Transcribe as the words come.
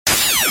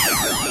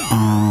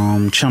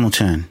Channel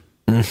 10.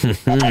 I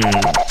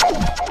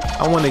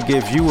want to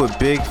give you a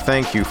big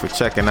thank you for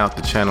checking out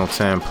the Channel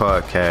 10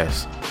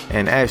 podcast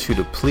and ask you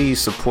to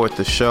please support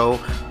the show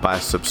by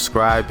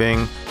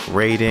subscribing,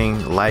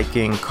 rating,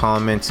 liking,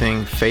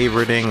 commenting,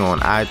 favoriting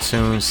on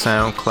iTunes,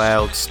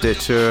 SoundCloud,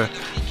 Stitcher,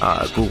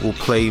 Google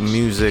Play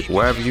Music,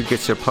 wherever you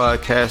get your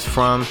podcast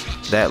from.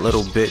 That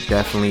little bit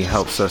definitely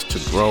helps us to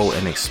grow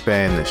and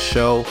expand the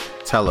show.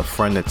 Tell a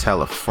friend to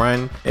tell a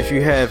friend. If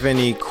you have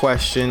any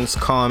questions,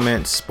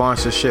 comments,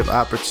 sponsorship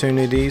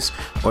opportunities,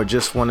 or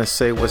just want to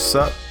say what's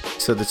up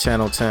to the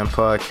Channel 10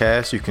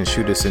 podcast, you can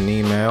shoot us an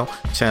email,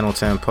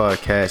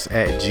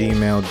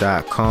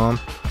 channel10podcast@gmail.com.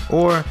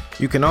 Or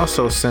you can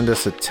also send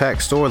us a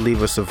text or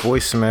leave us a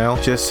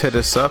voicemail. Just hit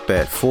us up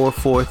at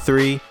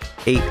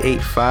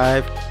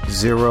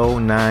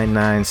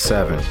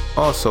 443-885-0997.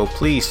 Also,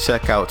 please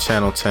check out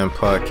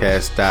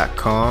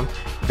channel10podcast.com.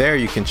 There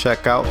you can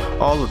check out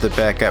all of the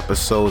back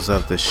episodes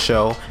of the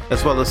show,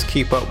 as well as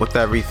keep up with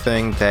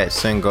everything that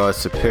Sin God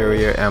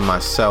Superior and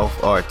myself,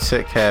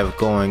 Artik, have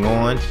going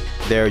on.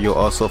 There you'll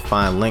also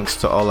find links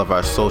to all of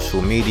our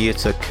social media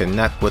to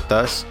connect with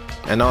us.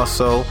 And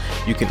also,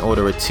 you can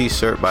order a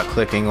t-shirt by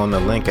clicking on the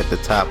link at the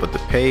top of the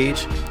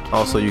page.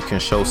 Also, you can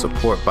show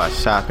support by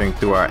shopping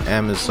through our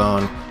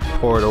Amazon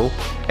portal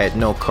at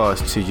no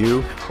cost to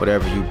you.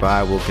 Whatever you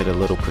buy, we'll get a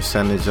little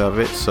percentage of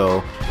it.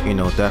 So,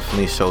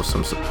 definitely show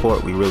some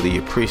support. We really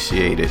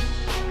appreciate it.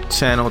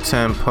 Channel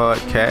 10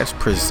 Podcast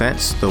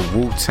presents the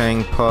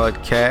Wu-Tang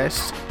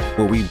Podcast,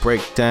 where we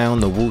break down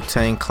the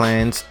Wu-Tang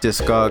Clan's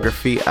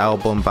discography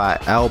album by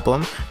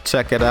album.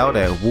 Check it out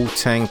at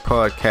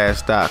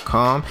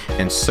WuTangPodcast.com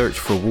and search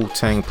for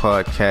Wu-Tang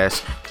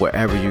Podcast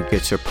wherever you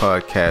get your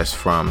podcast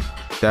from.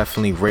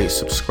 Definitely rate,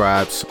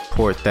 subscribe,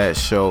 support that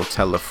show.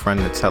 Tell a friend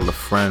to tell a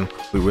friend.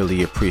 We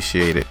really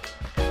appreciate it.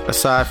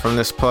 Aside from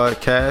this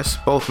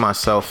podcast, both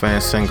myself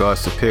and Sin God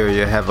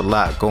Superior have a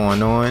lot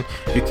going on.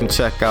 You can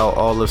check out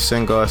all of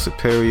Sin God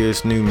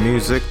Superior's new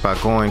music by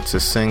going to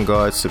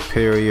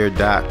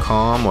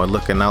singodsuperior.com or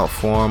looking out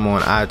for him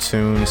on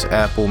iTunes,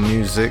 Apple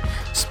Music,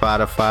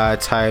 Spotify,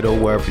 Tidal,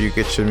 wherever you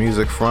get your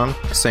music from.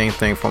 Same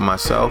thing for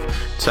myself.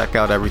 Check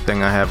out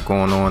everything I have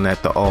going on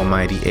at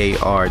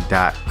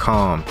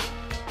thealmightyar.com.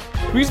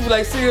 We used to be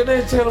like, see you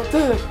there, Channel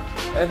 10.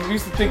 And we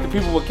used to think that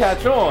people would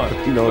catch on.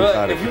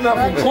 But if you're not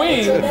from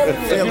Queens,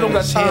 if you don't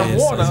got Time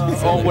Warner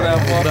or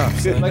whatever,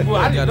 like, well,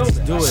 I didn't know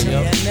that. Do it,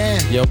 yo.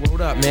 Yo, word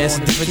up, man. It's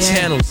a different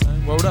channel,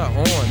 son. Word up,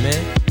 on,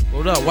 man.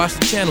 Word up, watch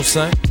the channel,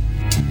 son.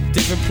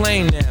 Different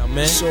plane now,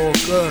 man. It's all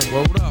good.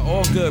 Word up,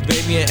 all good,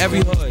 baby, in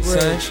every hood,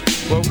 son.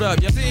 Word up,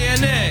 yo.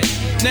 CNN,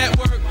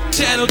 Network,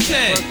 Channel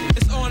 10.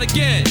 It's on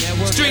again.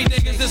 Street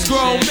niggas is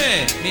grown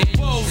men.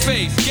 Whoa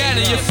face, get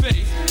in your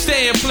face.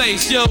 Stay in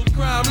place, yo,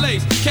 crime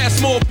lace.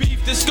 Cast more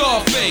beef than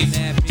Scarface.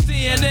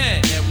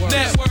 CNN,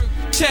 Network,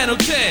 Channel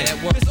 10.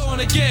 It's on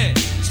again.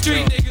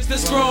 Street niggas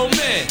that's grown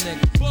men.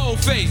 Bold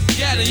face,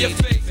 get in your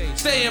face.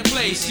 Stay in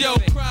place, yo,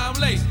 crime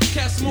lace.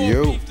 Cast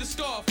more beef than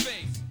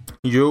Scarface.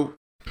 Yo,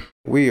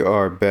 we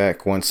are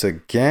back once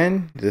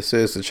again. This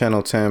is the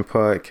Channel 10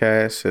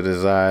 podcast. It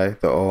is I,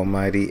 the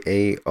almighty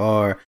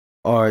AR,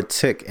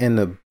 Artik in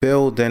the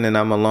building, and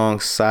I'm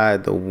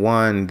alongside the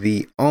one,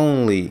 the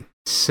only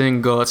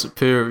Sin God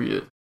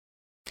Superior.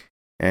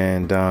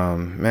 And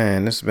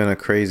man, this has been a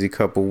crazy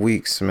couple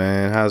weeks,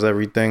 man. How's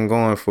everything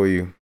going for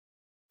you?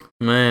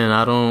 Man,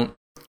 I don't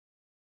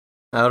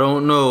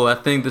know. I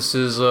think this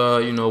is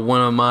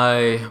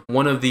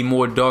one of the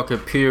more darker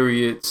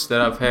periods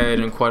that I've had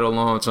in quite a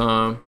long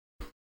time.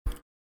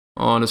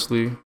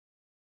 Honestly.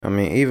 I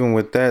mean, even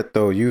with that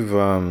though,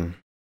 you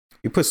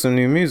put some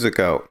new music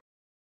out.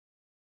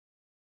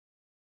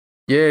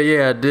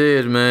 Yeah, I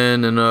did,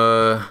 man, and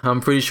I'm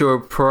pretty sure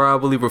it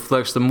probably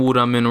reflects the mood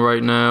I'm in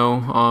right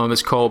now.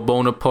 It's called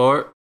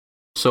Bonaparte,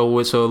 so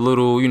it's a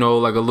little,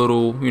 like a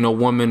little,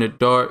 1 minute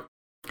dart,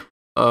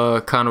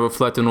 kind of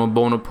reflecting on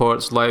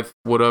Bonaparte's life,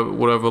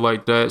 whatever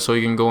like that. So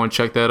you can go and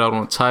check that out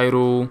on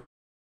Tidal,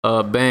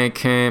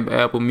 Bandcamp,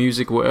 Apple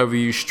Music, wherever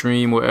you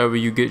stream, wherever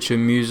you get your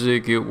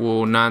music. It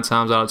will 9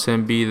 times out of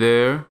 10 be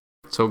there.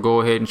 So go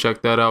ahead and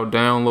check that out,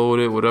 download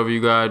it, whatever you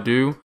gotta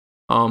do.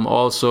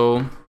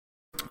 Also.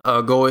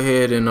 Go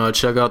ahead and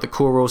check out the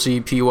Kuros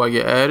EP while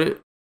you're at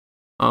it.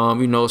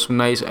 Some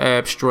nice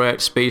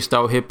abstract, spaced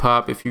out hip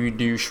hop. If you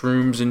do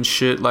shrooms and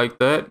shit like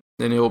that,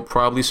 then it'll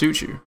probably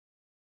suit you.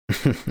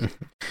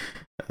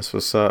 That's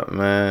what's up,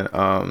 man.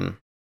 And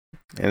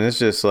it's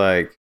just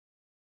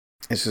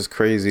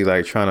crazy,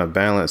 like trying to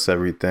balance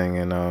everything.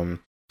 And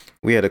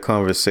we had a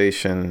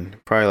conversation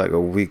probably like a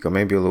week or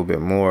maybe a little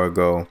bit more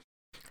ago,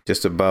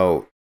 just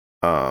about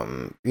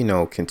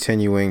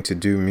continuing to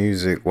do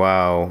music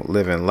while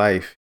living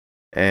life.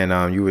 And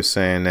you were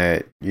saying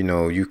that,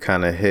 you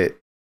kind of hit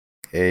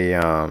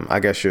I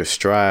guess your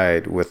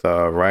stride with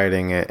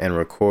writing and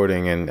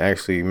recording and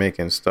actually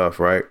making stuff,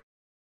 right?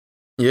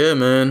 Yeah,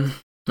 man.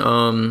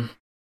 I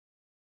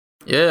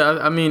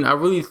mean, I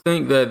really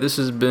think that this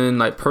has been,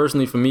 like,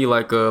 personally for me,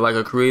 like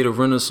a creative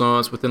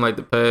renaissance within like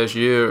the past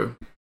year.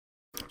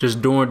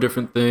 Just doing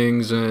different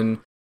things and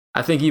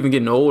I think even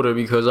getting older,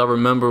 because I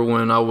remember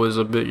when I was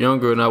a bit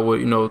younger and I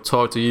would,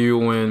 talk to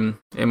you and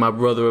my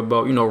brother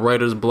about,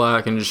 writer's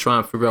block and just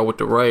trying to figure out what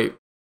to write.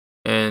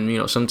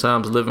 And,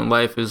 sometimes living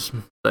life is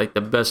like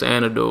the best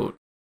antidote.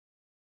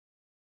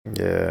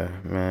 Yeah,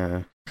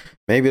 man.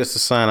 Maybe it's a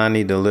sign I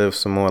need to live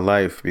some more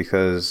life,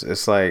 because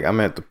it's like I'm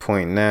at the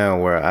point now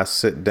where I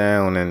sit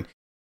down and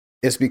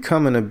it's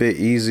becoming a bit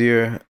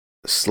easier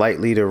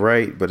slightly to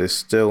write, but it's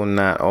still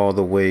not all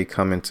the way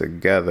coming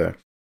together.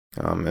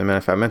 And man,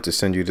 if I meant to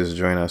send you this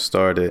joint I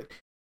started,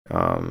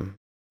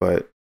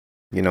 but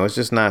it's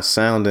just not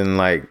sounding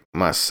like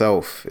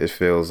myself. It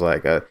feels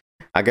like I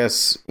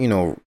guess,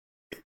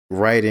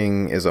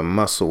 writing is a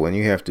muscle and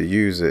you have to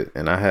use it,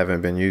 and I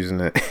haven't been using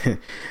it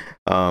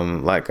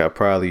like I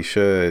probably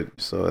should.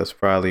 So that's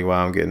probably why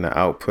I'm getting the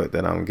output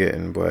that I'm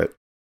getting. But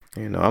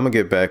I'm gonna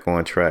get back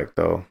on track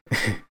though.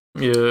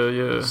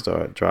 Yeah.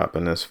 Start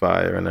dropping this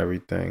fire and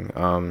everything.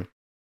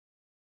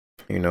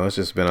 It's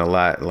just been a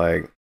lot.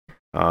 Like,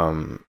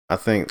 I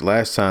think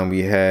last time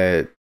we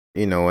had,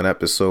 an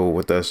episode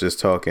with us just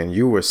talking,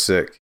 you were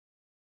sick.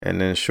 And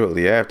then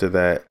shortly after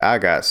that, I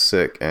got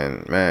sick,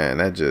 and man,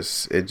 it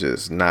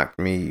just knocked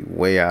me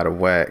way out of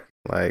whack.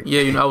 Like,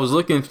 yeah, I was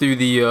looking through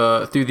the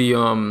our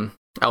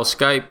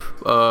Skype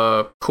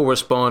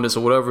correspondence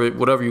or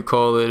whatever you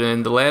call it,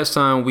 and the last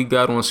time we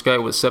got on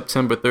Skype was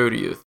September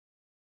 30th.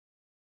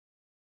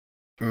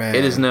 Man,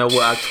 it is now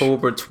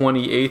October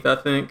 28th, I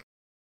think.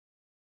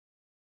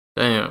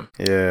 Damn.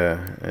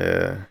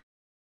 Yeah.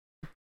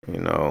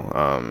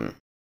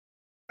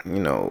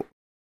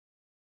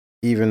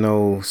 Even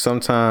though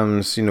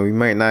sometimes, we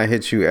might not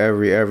hit you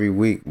every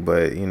week,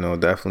 but,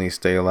 definitely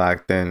stay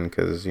locked in,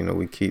 because,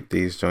 we keep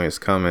these joints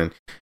coming,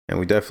 and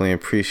we definitely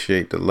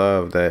appreciate the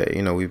love that,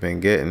 we've been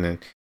getting. And,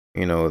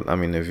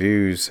 the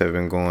views have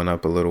been going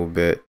up a little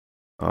bit,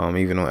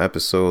 even on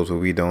episodes where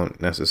we don't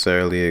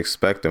necessarily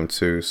expect them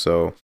to.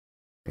 So,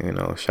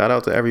 shout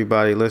out to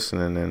everybody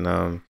listening, and,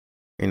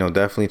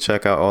 definitely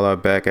check out all our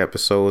back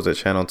episodes at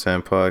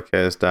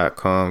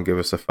channel10podcast.com. Give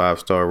us a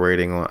 5-star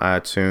rating on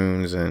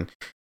iTunes, and,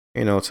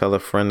 tell a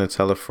friend to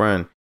tell a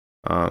friend.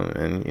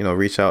 And,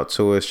 reach out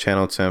to us,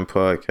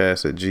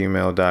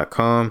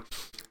 channel10podcast@gmail.com.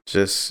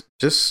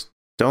 Just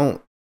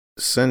don't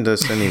send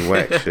us any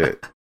whack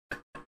shit.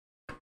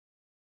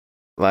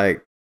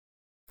 Like,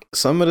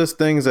 some of the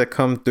things that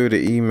come through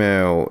the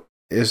email,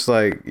 it's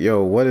like,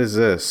 yo, what is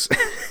this?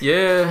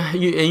 Yeah,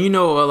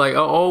 like I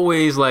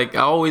always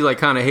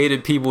kind of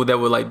hated people that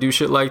would like do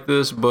shit like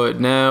this, but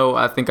now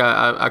I think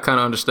I kind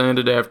of understand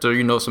it after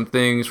some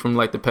things from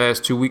like the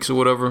past 2 weeks or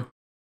whatever.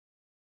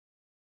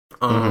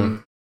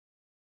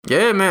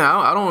 Yeah, man,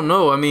 I don't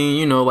know. I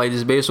mean, like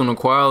just based on the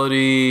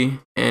quality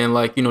and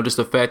like just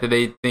the fact that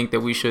they think that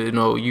we should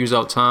use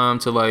our time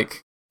to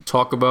like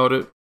talk about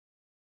it.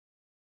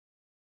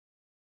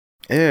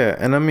 Yeah,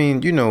 and I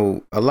mean,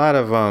 a lot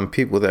of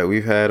people that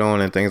we've had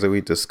on and things that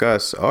we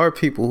discuss are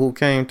people who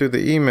came through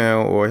the email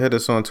or hit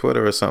us on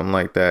Twitter or something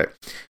like that.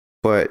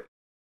 But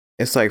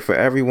it's like for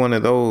every one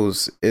of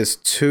those, it's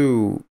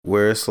two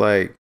where it's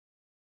like,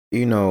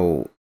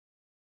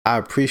 I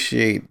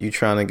appreciate you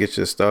trying to get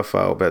your stuff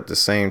out, but at the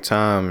same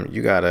time,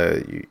 you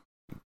gotta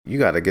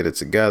get it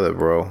together,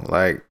 bro.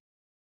 Like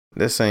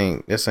this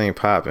ain't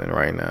popping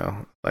right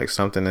now. Like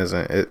something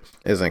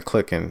isn't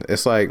clicking.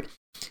 It's like,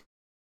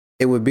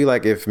 it would be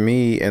like if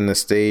me in the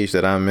stage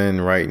that I'm in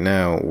right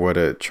now were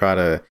to try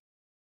to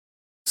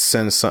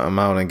send something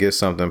out and get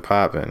something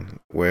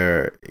popping,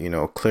 where,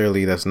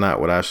 clearly that's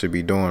not what I should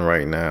be doing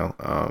right now.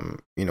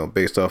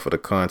 Based off of the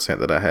content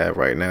that I have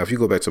right now. If you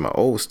go back to my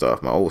old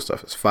stuff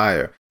is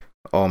fire.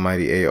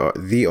 Almighty AR,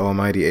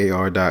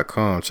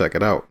 thealmightyar.com. Check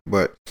it out.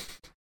 But,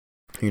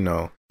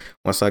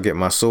 once I get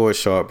my sword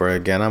sharper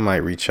again, I might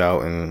reach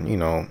out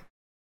and,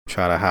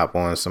 try to hop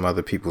on some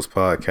other people's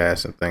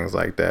podcasts and things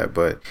like that.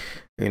 But,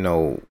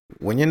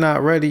 when you're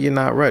not ready, you're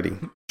not ready.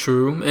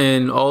 True.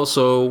 And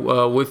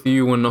also with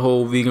you and the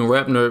whole vegan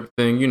rap nerd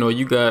thing, you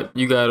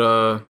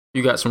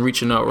got some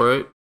reaching out,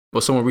 right?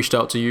 Or someone reached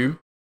out to you.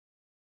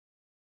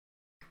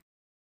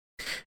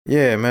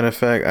 Yeah, matter of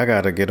fact, I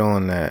gotta get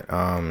on that.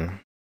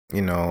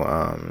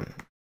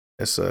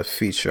 It's a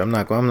feature. I'm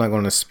not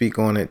going to speak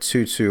on it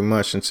too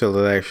much until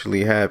it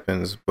actually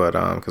happens, but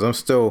because I'm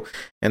still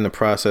in the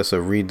process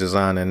of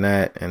redesigning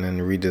that, and then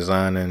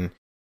redesigning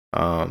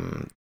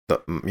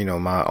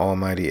my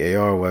Almighty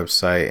AR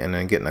website, and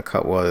then getting a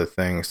couple other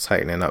things,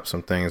 tightening up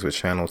some things with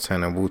Channel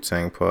 10 and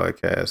Wu-Tang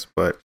Podcast.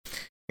 But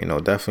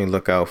definitely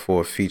look out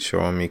for a feature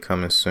on me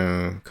coming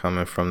soon,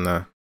 coming from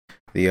the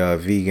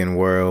vegan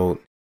world.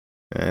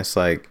 And it's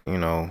like,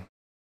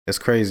 it's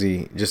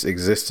crazy just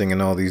existing in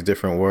all these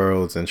different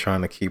worlds and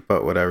trying to keep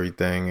up with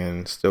everything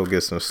and still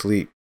get some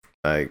sleep.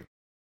 Like,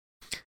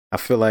 I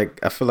feel like,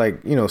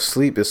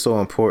 sleep is so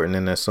important,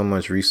 and there's so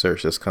much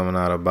research that's coming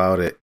out about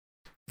it.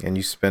 And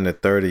you spend a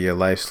third of your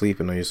life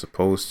sleeping, or you're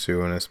supposed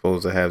to, and it's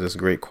supposed to have this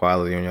great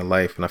quality on your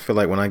life. And I feel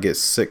like when I get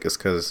sick, it's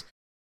because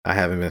I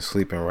haven't been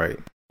sleeping right.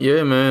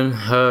 Yeah,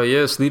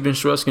 man. Sleep and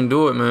stress can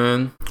do it,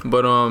 man.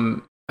 But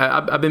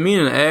I've been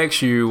meaning to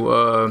ask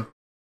you,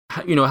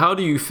 how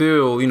do you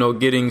feel,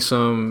 getting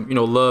some,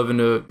 love in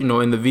the,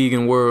 in the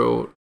vegan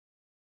world?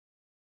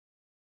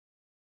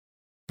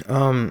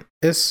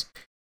 It's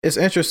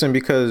interesting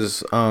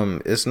because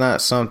it's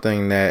not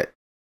something that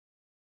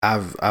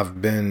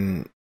I've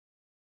been,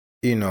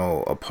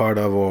 a part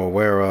of or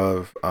aware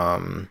of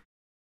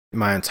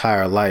my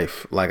entire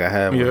life, like I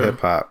have with hip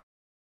hop.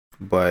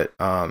 But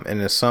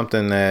and it's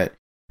something that,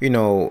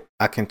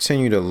 I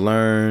continue to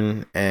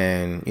learn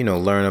and,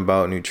 learn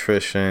about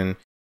nutrition,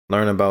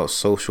 learn about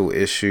social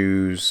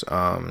issues,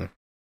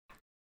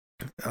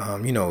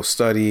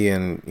 study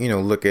and,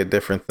 look at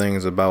different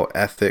things about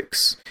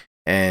ethics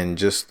and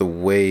just the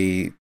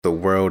way the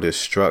world is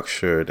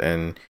structured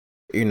and,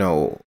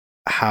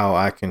 how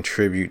I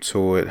contribute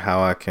to it,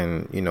 how I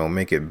can,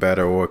 make it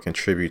better or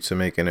contribute to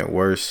making it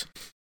worse.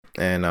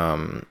 And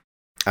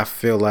I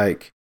feel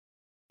like,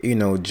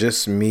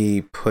 just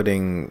me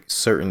putting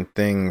certain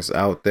things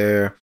out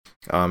there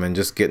and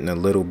just getting a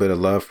little bit of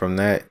love from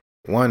that,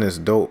 one is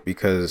dope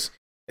because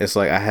it's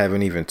like I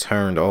haven't even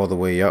turned all the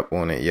way up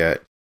on it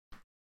yet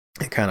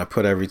and kind of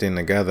put everything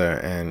together.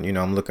 And,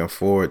 I'm looking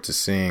forward to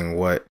seeing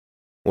what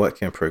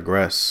can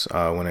progress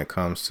when it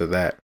comes to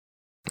that.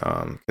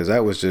 Because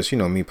that was just,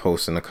 me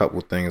posting a couple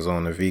things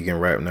on the Vegan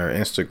Rap Nerd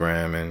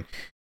Instagram and,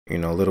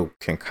 little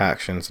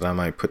concoctions that I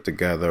might put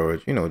together or,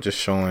 just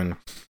showing,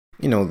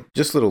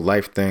 just little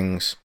life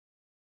things.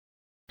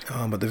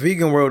 But the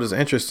vegan world is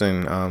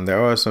interesting.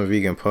 There are some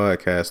vegan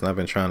podcasts and I've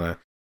been trying to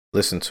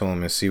listen to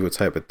them and see what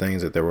type of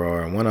things that there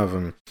are. And one of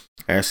them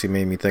actually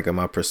made me think of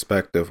my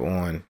perspective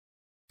on,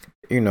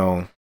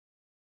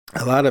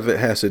 a lot of it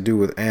has to do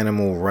with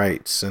animal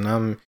rights. And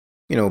I'm,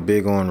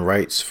 big on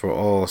rights for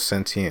all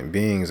sentient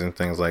beings and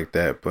things like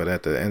that. But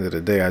at the end of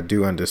the day, I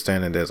do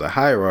understand that there's a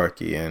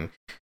hierarchy and,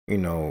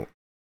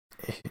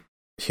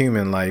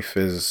 human life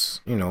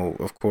is,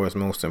 of course,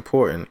 most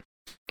important.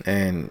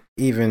 And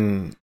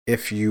even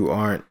if you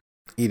aren't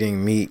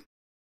eating meat,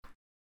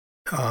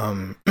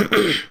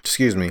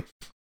 excuse me,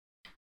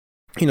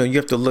 you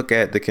have to look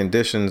at the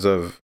conditions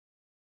of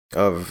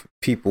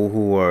people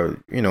who are,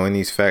 in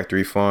these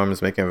factory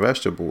farms making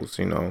vegetables.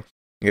 You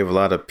have a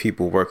lot of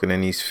people working in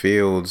these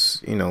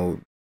fields,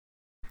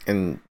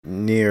 in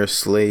near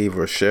slave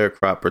or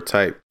sharecropper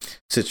type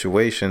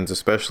situations,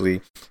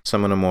 especially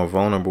some of the more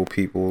vulnerable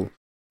people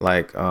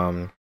like,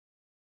 some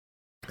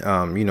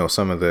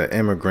of the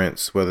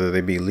immigrants, whether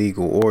they be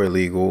legal or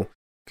illegal,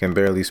 can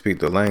barely speak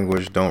the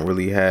language, don't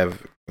really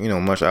have,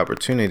 much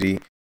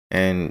opportunity.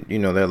 And,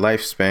 their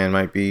lifespan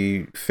might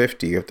be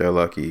 50 if they're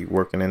lucky,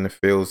 working in the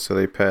fields till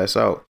they pass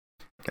out.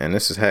 And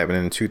this is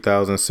happening in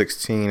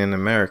 2016 in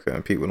America,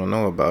 and people don't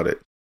know about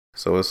it.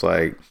 So it's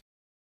like,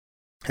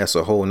 that's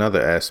a whole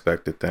nother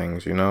aspect of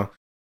things, you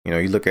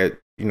look at,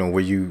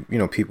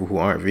 where people who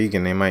aren't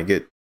vegan, they might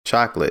get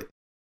chocolate.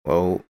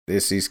 Well,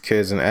 there's these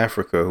kids in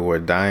Africa who are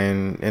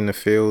dying in the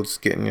fields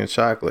getting your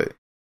chocolate.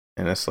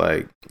 And it's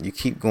like, you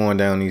keep going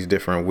down these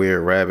different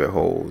weird rabbit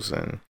holes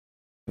and,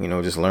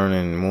 just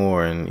learning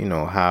more and,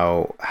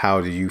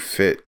 how do you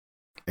fit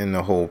in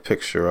the whole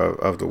picture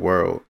of the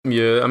world.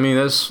 Yeah,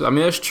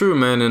 that's true,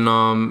 man. And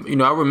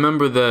I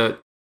remember that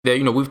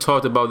we've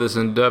talked about this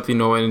in depth,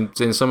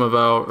 in some of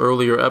our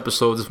earlier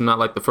episodes, if not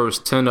like the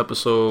first 10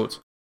 episodes,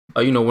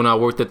 when I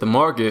worked at the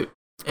market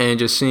and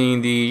just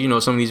seeing the,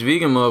 some of these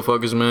vegan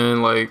motherfuckers,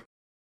 man, like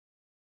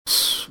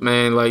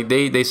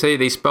they say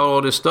they spout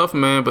all this stuff,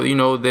 man, but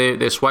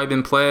they're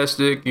swiping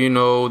plastic,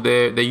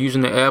 they're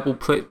using their Apple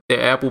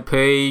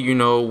Pay,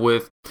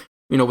 with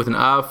an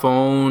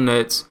iPhone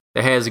that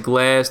has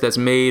glass that's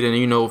made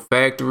in,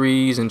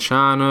 factories in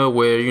China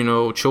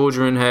where,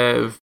 children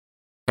have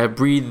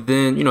breathed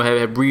in,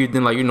 have breathed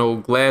in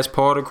like, glass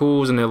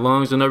particles in their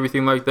lungs and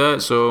everything like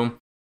that. So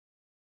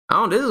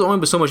there's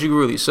only so much you can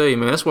really say,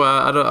 man. That's why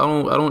I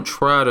don't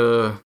try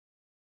to.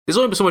 There's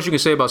only so much you can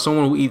say about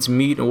someone who eats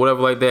meat and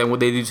whatever like that and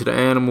what they do to the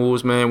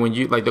animals, man. When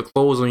you like the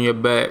clothes on your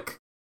back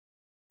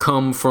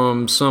come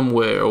from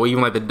somewhere, or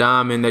even like the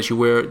diamond that you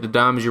wear, the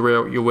diamonds you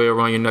wear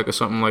around your neck or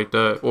something like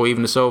that, or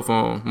even the cell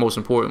phone, most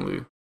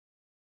importantly.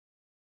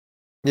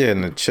 Yeah,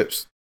 and the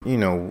chips,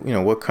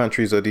 what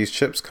countries are these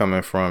chips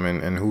coming from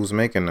and who's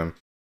making them?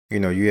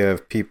 You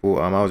have people,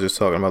 I was just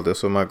talking about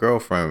this with my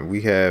girlfriend.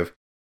 We have,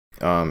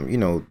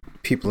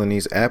 people in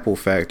these Apple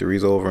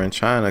factories over in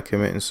China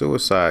committing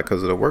suicide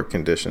because of the work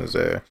conditions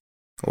there.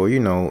 Or,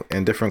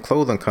 in different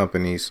clothing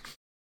companies,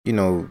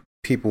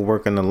 people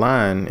working the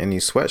line in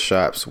these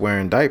sweatshops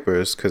wearing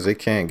diapers because they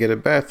can't get a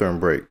bathroom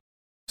break.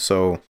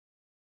 So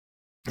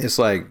it's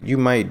like you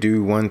might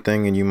do one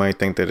thing and you might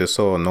think that it's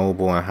all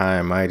noble and high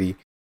and mighty,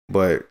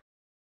 but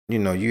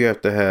you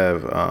have to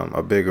have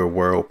a bigger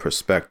world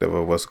perspective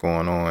of what's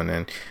going on.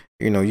 And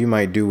you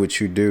might do what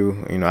you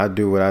do. I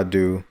do what I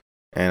do,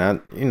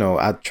 and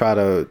I try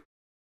to,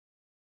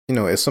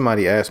 if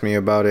somebody asks me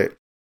about it,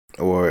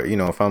 or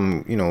if I'm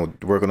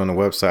working on the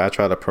website, I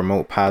try to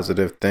promote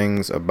positive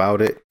things about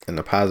it and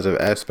the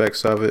positive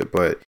aspects of it.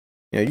 But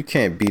you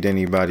can't beat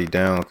anybody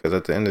down, because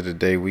at the end of the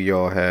day, we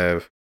all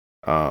have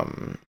I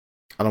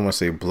don't want to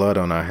say blood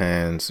on our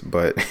hands,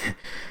 but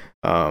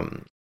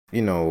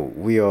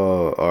we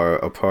all are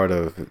a part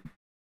of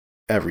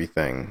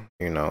everything,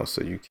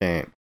 so you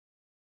can't,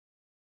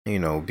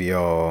 be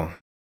all,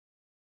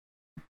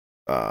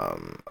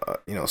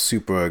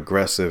 super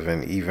aggressive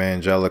and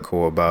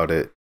evangelical about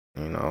it.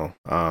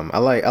 I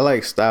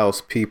like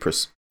Styles P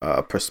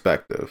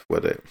perspective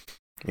with it.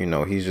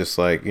 He's just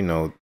like,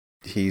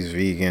 he's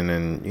vegan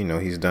and,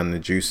 he's done the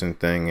juicing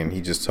thing, and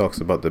he just talks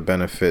about the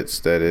benefits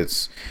that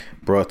it's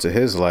brought to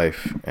his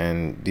life.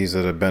 And these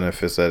are the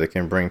benefits that it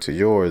can bring to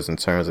yours in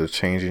terms of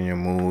changing your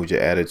mood,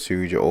 your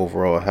attitude, your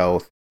overall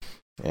health,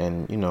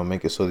 and,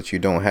 make it so that you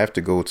don't have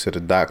to go to the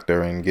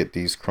doctor and get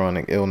these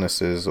chronic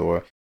illnesses,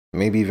 or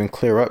maybe even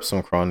clear up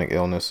some chronic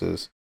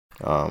illnesses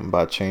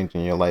by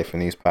changing your life in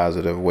these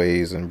positive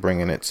ways and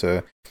bringing it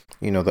to,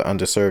 the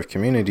underserved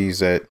communities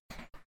that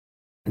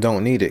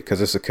don't need it,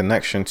 because it's a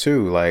connection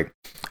too. Like,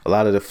 a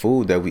lot of the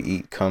food that we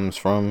eat comes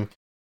from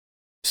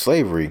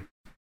slavery,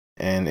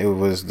 and it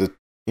was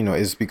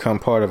it's become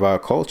part of our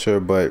culture,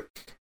 but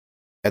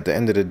at the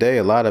end of the day,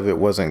 a lot of it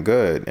wasn't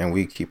good, and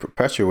we keep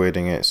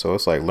perpetuating it. So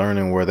it's like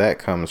learning where that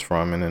comes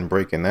from and then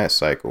breaking that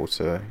cycle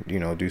to,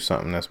 do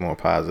something that's more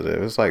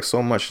positive. It's like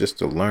so much just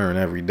to learn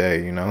every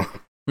day,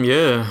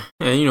 Yeah.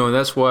 And,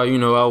 that's why,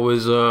 I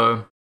was,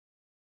 I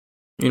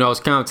was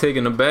kind of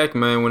taken aback,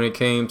 man, when it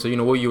came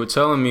to, what you were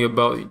telling me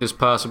about this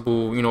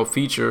possible,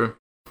 feature.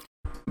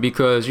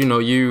 Because,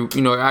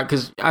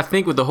 because I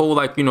think with the whole,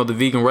 like, the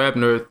vegan rap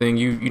nerd thing,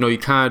 you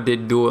kind of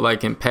did do it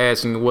like in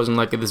passing. It wasn't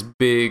like this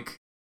big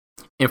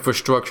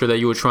infrastructure that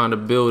you were trying to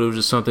build. It was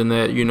just something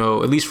that,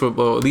 at least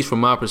from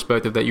my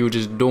perspective, that you were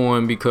just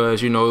doing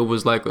because, it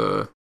was like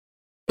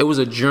it was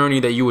a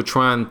journey that you were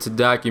trying to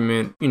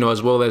document,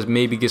 as well as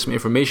maybe get some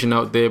information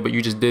out there, but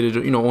you just did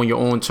it, on your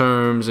own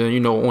terms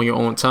and, on your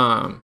own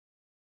time.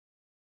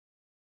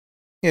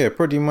 Yeah,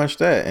 pretty much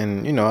that.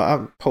 And,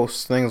 I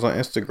post things on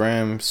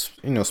Instagram,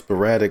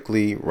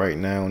 sporadically right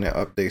now, and it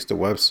updates the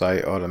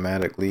website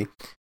automatically.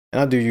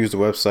 And I do use the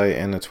website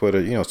and the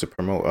Twitter, to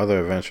promote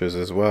other adventures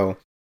as well.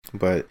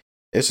 But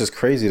it's just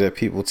crazy that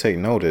people take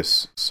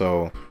notice.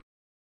 So,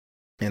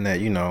 and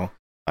that,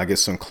 I get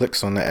some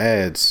clicks on the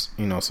ads,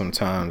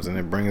 sometimes, and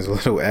it brings a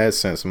little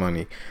AdSense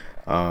money.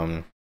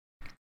 And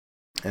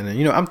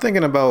then, I'm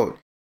thinking about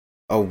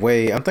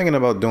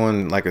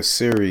doing like a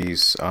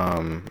series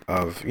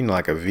of,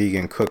 like a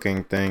vegan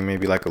cooking thing,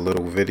 maybe like a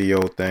little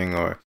video thing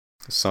or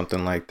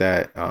something like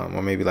that.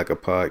 Or maybe like a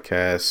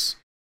podcast,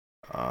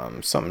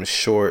 something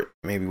short,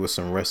 maybe with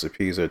some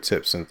recipes or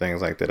tips and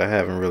things like that. I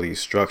haven't really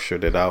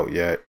structured it out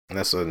yet. And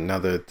that's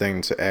another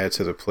thing to add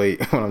to the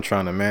plate when I'm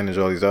trying to manage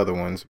all these other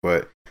ones.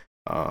 But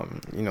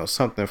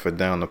something for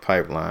down the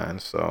pipeline.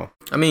 So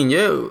there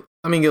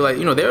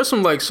are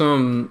some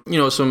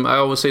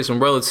I would say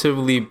some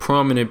relatively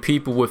prominent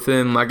people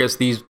within, I guess,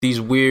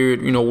 these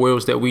weird,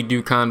 worlds that we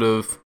do kind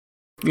of,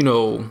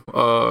 deal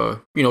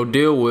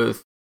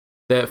with,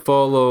 that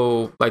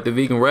follow like the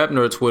vegan rap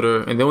nerd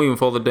Twitter, and they don't even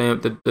follow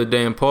the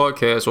damn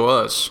podcast or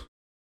us.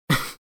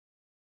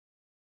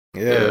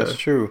 Yeah, that's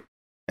true.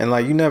 And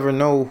like, you never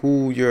know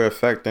who you're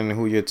affecting,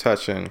 who you're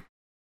touching,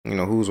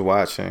 who's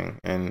watching,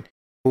 and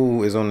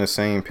who is on the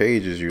same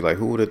page as you. Like,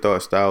 who would have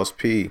thought Styles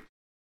P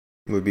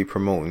would be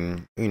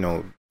promoting,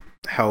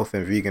 health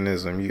and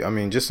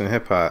veganism? Just in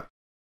hip hop,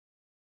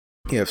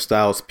 you have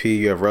Styles P,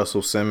 you have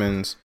Russell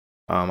Simmons,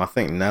 I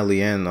think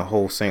Nelly and the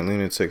whole Saint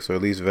Lunatics, or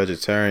at least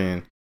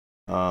vegetarian.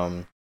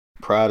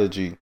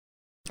 Prodigy,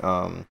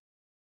 I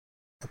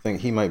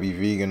think he might be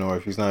vegan, or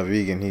if he's not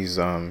vegan, he's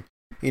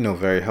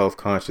very health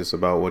conscious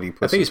about what he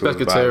puts. I think he's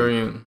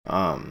pescatarian.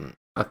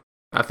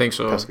 I think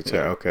so. Pescatarian,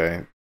 yeah.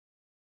 Okay.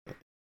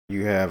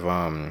 You have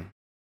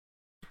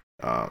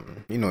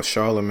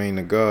Charlemagne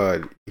the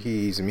God.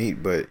 He eats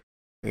meat, but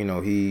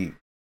he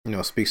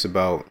speaks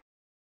about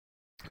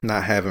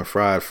not having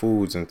fried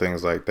foods and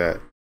things like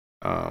that.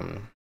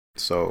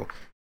 So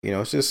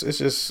it's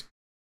just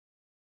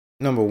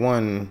number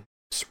one,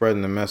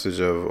 spreading the message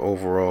of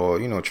overall,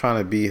 trying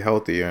to be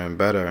healthier and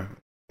better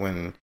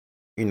when,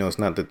 it's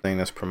not the thing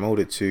that's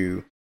promoted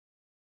to,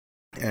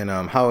 and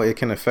how it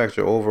can affect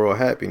your overall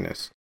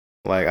happiness.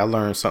 Like, I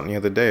learned something the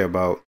other day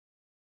about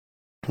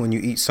when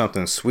you eat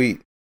something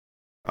sweet,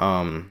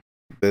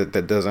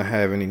 that doesn't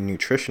have any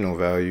nutritional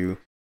value,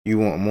 you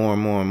want more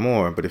and more and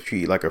more. But if you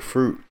eat like a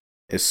fruit,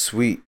 it's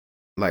sweet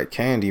like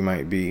candy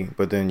might be,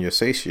 but then you're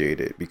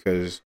satiated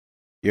because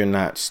you're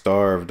not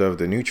starved of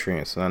the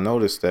nutrients. And I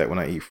noticed that when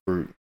I eat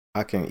fruit,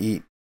 I can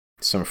eat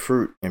some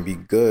fruit and be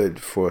good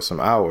for some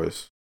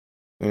hours.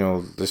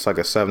 Just like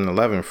a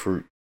 7-Eleven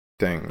fruit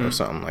thing or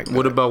something like that.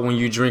 What about when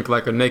you drink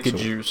like a naked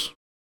juice?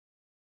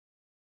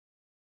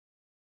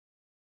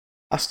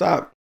 I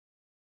stopped.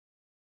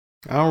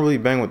 I don't really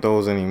bang with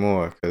those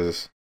anymore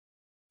because,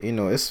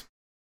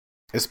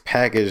 it's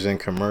packaged and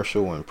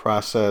commercial and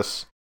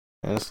processed.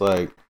 And it's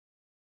like,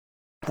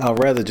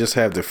 I'd rather just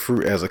have the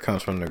fruit as it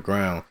comes from the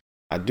ground.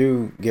 I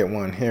do get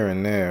one here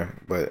and there,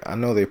 but I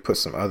know they put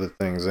some other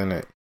things in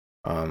it.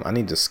 I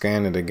need to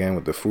scan it again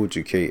with the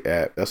Fujikate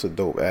app. That's a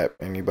dope app.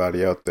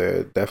 Anybody out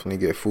there, definitely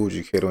get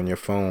Fujikate on your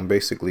phone.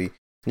 Basically,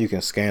 you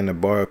can scan the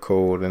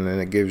barcode, and then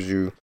it gives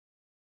you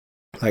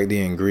like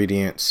the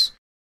ingredients,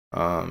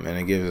 and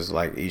it gives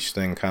like each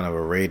thing kind of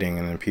a rating,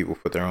 and then people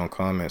put their own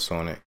comments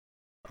on it.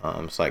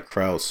 It's like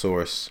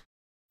crowdsourced,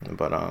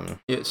 but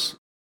yes,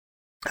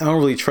 I don't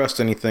really trust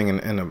anything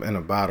in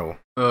a bottle.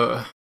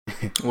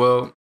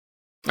 Well,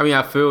 I mean,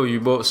 I feel you,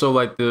 but so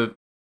like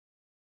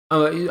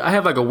I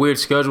have like a weird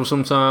schedule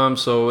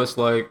sometimes, so it's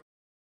like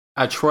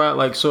I try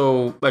like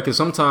so like 'cause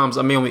sometimes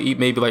I may only eat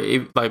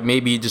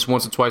maybe just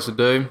once or twice a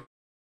day.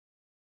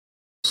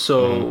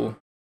 So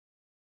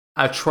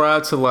I try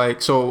to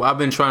like so I've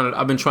been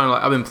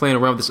playing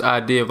around with this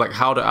idea of like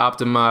how to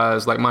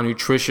optimize like my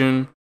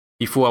nutrition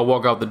before I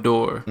walk out the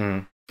door.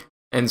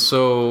 And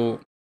so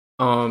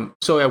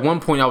at one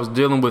point I was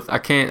dealing with I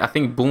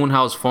think Boone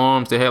House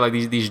Farms, they had like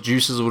these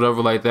juices or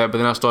whatever like that, but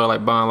then I started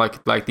like buying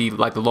like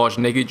the large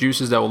naked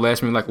juices that will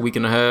last me like a week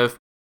and a half.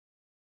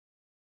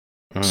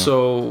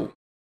 So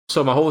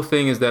my whole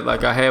thing is that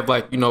like I have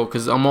like, you know,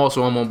 because I'm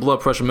on blood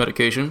pressure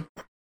medication,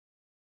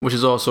 which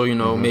is also, you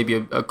know, maybe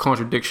a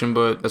contradiction,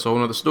 but that's a whole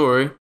nother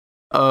story.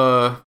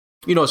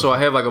 You know, so I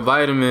have like a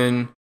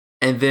vitamin,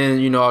 and then,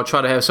 you know, I'll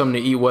try to have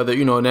something to eat, whether,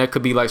 you know, and that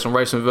could be like some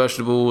rice and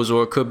vegetables,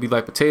 or it could be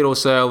like potato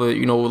salad,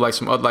 you know, with like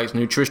some other like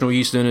nutritional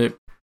yeast in it.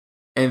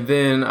 And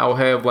then I'll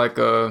have like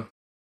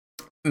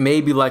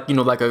maybe like, you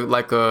know, like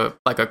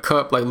a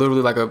cup, like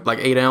literally like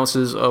 8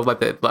 ounces of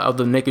like that of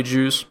the naked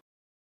juice.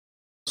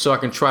 So I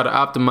can try to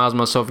optimize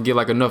myself and get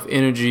like enough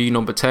energy, you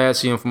know,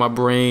 potassium for my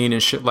brain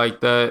and shit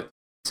like that.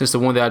 Since the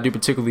one that I do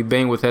particularly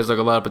bang with has like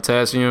a lot of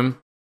potassium.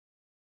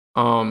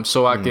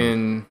 So I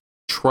can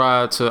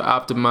try to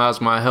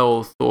optimize my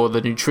health or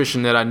the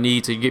nutrition that I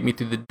need to get me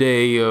through the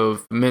day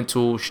of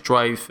mental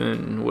strife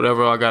and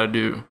whatever I gotta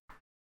do.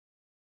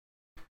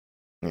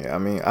 Yeah, I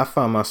mean, I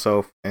find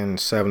myself in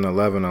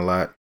 7-Eleven a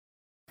lot,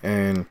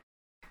 and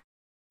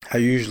I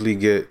usually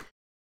get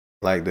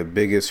like the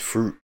biggest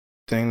fruit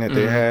thing that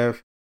they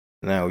have.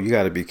 Now, you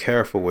got to be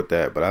careful with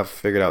that, but I've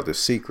figured out the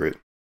secret.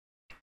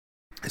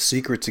 The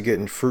secret to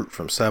getting fruit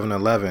from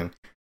 7-Eleven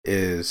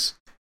is,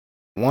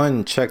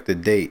 one, check the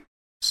date.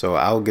 So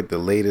I'll get the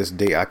latest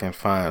date I can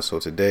find. So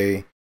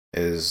today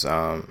is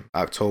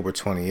October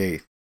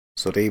 28th.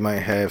 So they might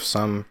have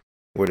some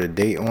where the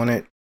date on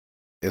it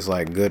is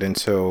like good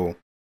until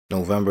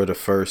November the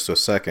 1st or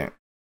 2nd.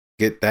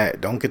 Get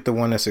that. Don't get the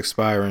one that's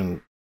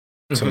expiring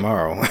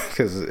tomorrow,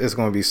 because it's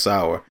going to be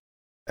sour.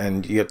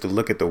 And you have to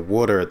look at the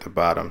water at the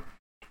bottom.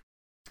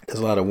 There's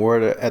a lot of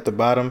water at the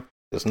bottom.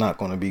 It's not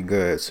going to be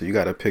good. So you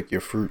got to pick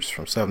your fruits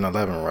from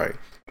 7-Eleven right.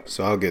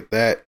 So I'll get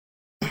that.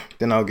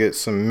 Then I'll get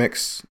some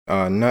mixed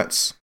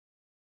nuts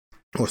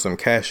or some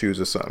cashews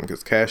or something.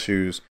 Because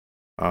cashews,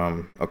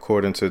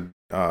 according to,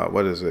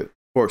 what is it?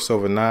 Forks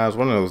Over Knives,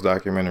 one of those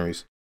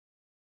documentaries,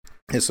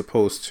 it's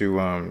supposed to,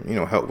 you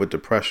know, help with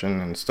depression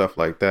and stuff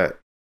like that.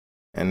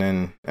 And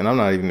I'm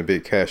not even a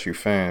big cashew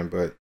fan,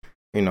 but,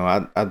 you know,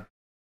 I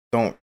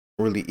don't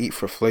really eat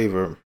for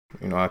flavor.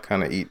 You know, I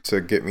kind of eat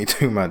to get me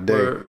through my day.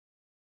 Word.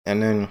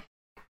 And then,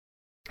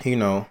 you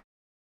know,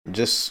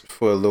 just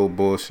for a little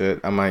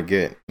bullshit, I might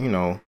get, you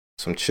know,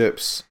 some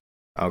chips.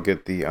 I'll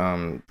get the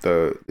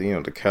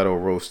kettle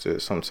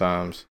roasted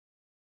sometimes.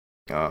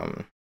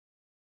 And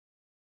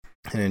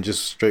then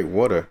just straight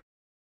water.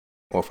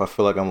 Or if I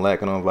feel like I'm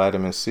lacking on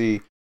vitamin C,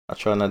 I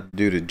try not to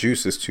do the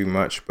juices too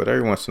much, but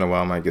every once in a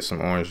while I might get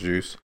some orange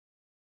juice.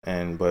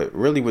 But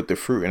really with the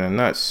fruit and the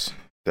nuts,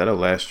 that'll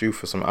last you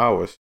for some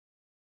hours.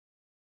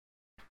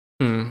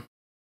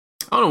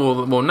 I don't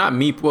know. Well, not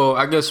me. Well,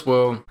 I guess.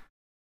 Well,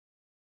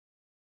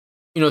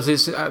 you know,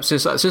 since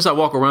I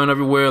walk around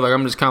everywhere, like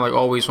I'm just kind of like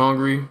always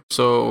hungry.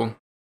 So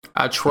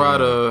I try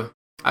to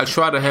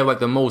have like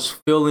the most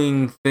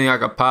filling thing I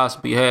could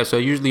possibly have. So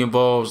it usually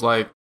involves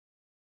like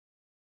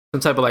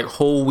some type of like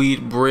whole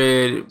wheat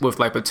bread with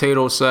like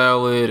potato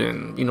salad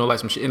and, you know, like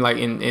some shit and like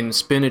in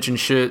spinach and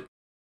shit.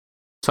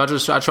 So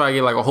I try to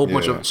get like a whole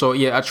bunch of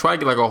I try to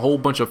get like a whole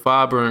bunch of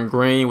fiber and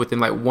grain within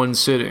like one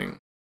sitting,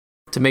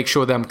 to make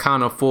sure that I'm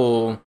kind of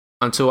full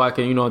until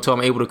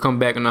I'm able to come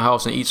back in the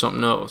house and eat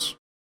something else.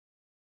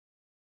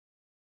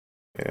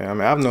 Yeah, I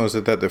mean, I've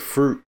noticed that the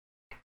fruit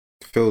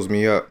fills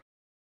me up.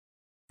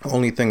 The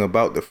only thing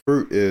about the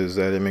fruit is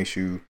that it makes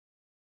you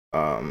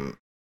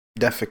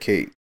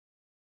defecate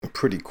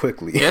pretty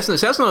quickly. Yeah,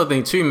 that's another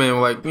thing too, man.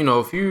 Like, you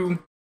know,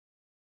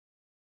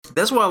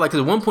 that's why, like,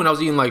 'cause at one point I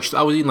was eating like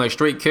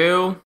straight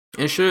kale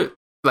and shit,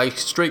 like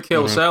straight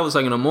kale salads,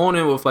 like in the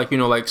morning with like, you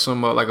know, like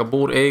some like a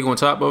boiled egg on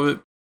top of it.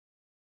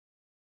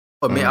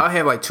 But man, I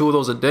have like 2 of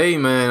those a day,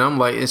 man. I'm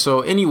like, and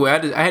so anyway,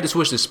 I had to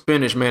switch to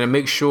spinach, man, and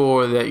make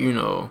sure that, you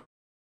know,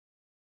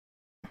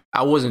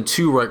 I wasn't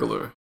too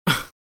regular.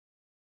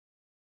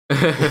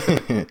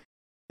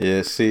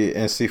 Yeah,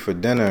 see for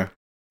dinner,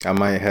 I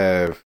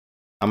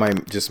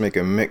might just make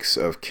a mix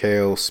of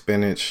kale,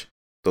 spinach,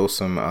 throw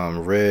some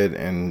red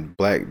and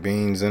black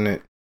beans in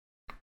it,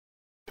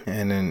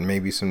 and then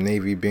maybe some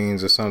navy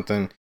beans or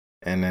something,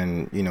 and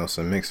then, you know,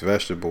 some mixed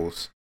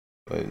vegetables.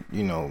 But,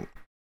 you know,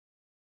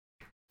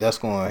 that's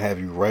going to have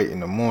you right in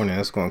the morning.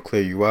 That's going to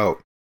clear you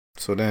out.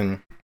 So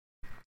then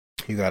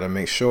you got to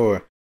make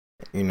sure,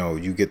 you know,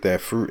 you get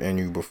that fruit in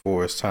you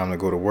before it's time to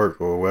go to work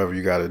or whatever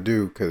you got to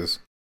do. Because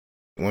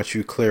once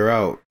you clear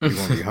out, you're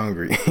going to be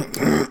hungry.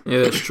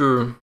 Yeah, that's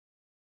true.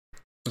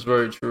 That's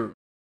very true.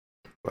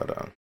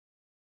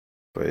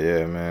 But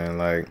yeah, man,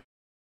 like,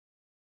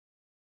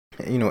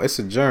 you know, it's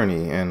a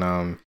journey.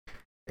 And,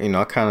 you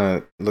know, I kind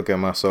of look at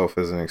myself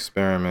as an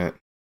experiment,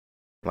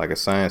 like a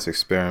science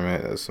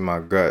experiment. It's my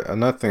gut.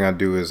 Another thing I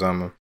do is,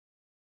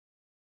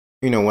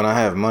 you know, when I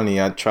have money,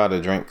 I try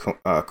to drink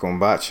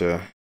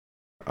kombucha,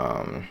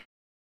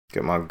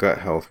 get my gut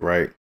health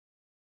right.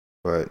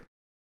 But,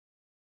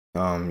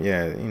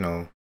 yeah, you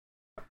know,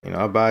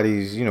 our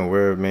bodies, you know,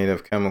 we're made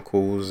of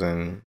chemicals,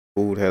 and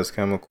food has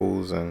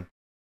chemicals, and,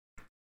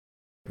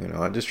 you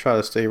know, I just try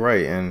to stay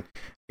right. And,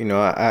 you know,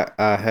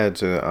 I had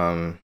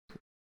to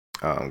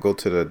go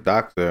to the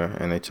doctor,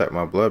 and they checked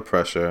my blood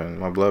pressure, and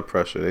my blood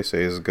pressure, they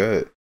say, is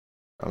good.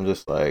 I'm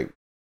just like,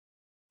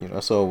 you know,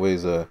 it's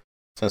always a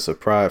sense of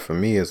pride for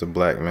me as a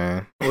black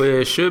man. Well, yeah,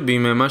 it should be,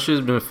 man. My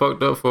shit's been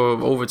fucked up for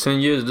over 10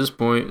 years at this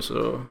point,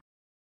 so.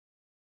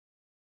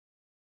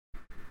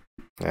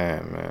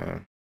 Yeah,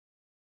 man.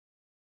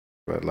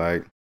 But,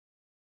 like,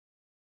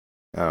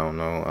 I don't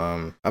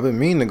know. I've been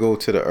meaning to go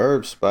to the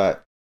herb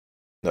spot,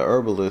 the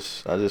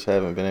herbalist. I just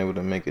haven't been able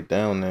to make it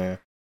down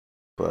there.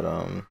 But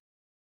I'm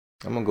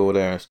gonna go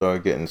there and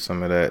start getting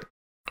some of that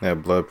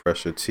blood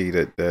pressure tea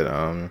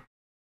that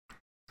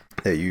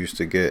you used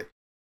to get,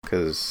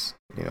 because,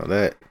 you know,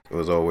 that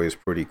was always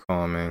pretty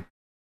calming.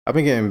 I've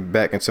been getting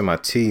back into my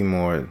tea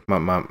more.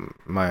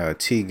 My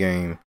tea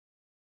game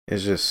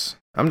is just,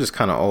 I'm just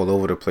kind of all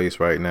over the place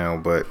right now.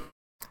 But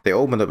they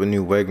opened up a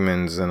new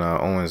Wegmans in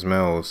Owens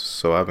Mills,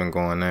 so I've been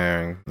going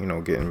there and, you know,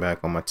 getting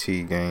back on my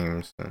tea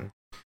games and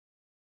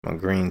my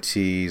green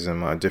teas and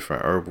my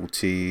different herbal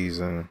teas,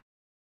 and,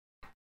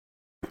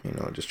 you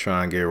know, just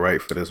trying to get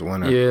right for this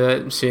winter.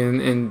 Yeah,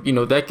 and you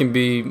know, that can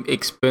be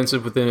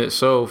expensive within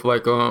itself.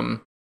 Like, well,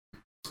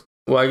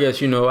 I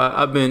guess, you know,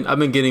 I've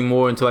been getting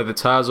more into like the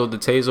Tazo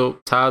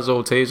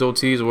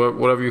teas, or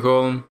whatever you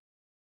call them.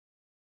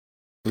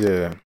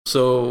 Yeah.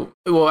 So,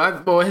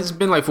 well, it's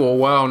been like for a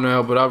while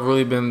now, but I've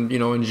really been, you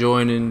know,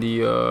 enjoying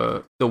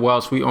the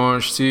wild sweet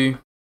orange tea.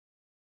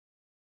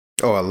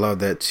 Oh, I love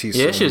that tea. Yeah,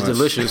 so that shit's much.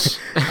 delicious.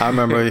 I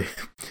remember,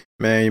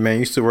 man,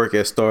 used to work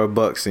at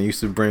Starbucks and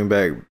used to bring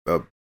back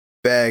a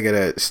bag of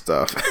that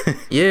stuff.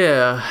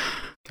 Yeah.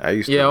 I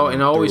used to. Yeah,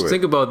 and I always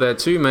think about that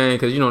too, man,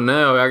 because, you know,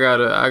 now I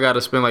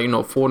gotta spend like, you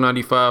know,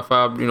 $4.95,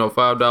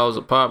 $5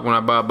 a pop when I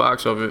buy a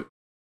box of it.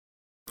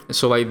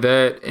 So like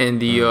that,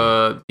 and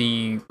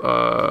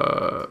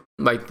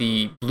like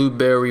the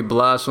blueberry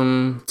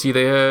blossom tea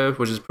they have,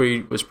 which is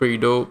pretty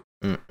dope.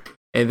 And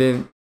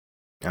then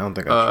I don't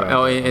think I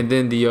tried and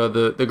then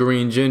the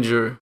green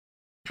ginger.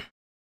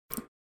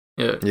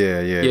 Yeah,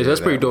 that's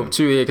pretty dope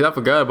too. Yeah, because I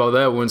forgot about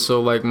that one.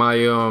 So like my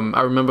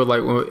I remember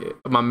like when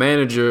my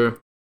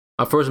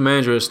first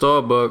manager at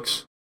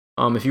Starbucks,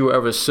 if you were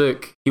ever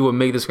sick, he would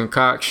make this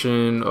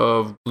concoction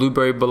of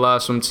blueberry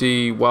blossom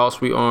tea, wild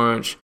sweet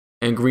orange,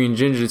 and green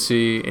ginger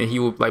tea, and he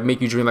would like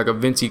make you drink like a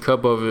venti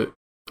cup of it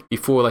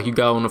before like you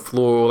got on the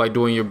floor or like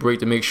during your break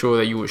to make sure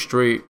that you were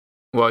straight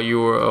while you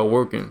were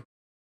working.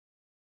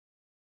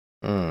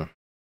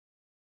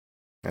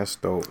 That's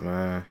dope,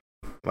 man.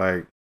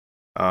 Like,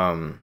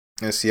 and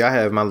see, I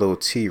have my little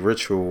tea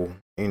ritual,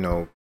 you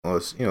know, or,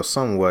 you know,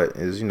 somewhat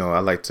is, you know, I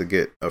like to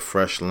get a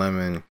fresh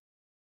lemon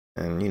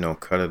and, you know,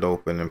 cut it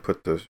open and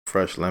put the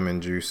fresh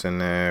lemon juice in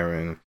there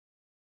and,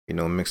 you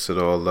know, mix it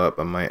all up.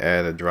 I might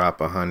add a drop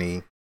of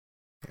honey.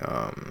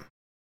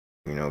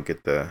 You know,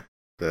 get the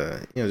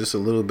you know, just a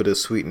little bit of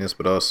sweetness,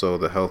 but also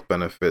the health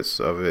benefits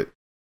of it,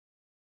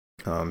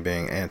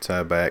 being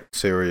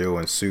antibacterial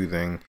and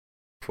soothing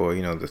for,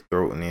 you know, the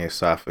throat and the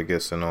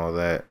esophagus and all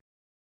that.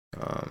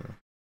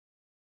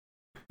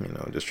 You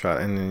know, just try,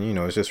 and then, you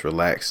know, it's just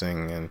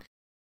relaxing. And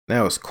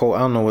now it's cold. I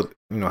don't know what,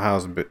 you know, how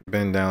it's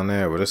been down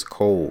there, but it's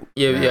cold.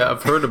 Yeah,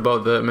 I've heard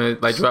about that, man.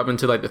 Like dropping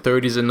to like the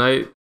 30s at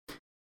night.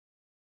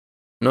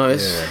 No,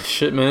 it's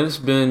shit, man. It's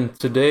been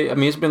today. I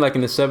mean, it's been like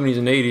in the 70s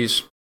and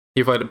 80s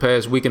here for like the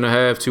past week and a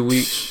half, 2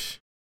 weeks.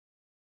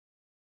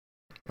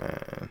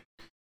 Man,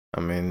 I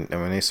mean,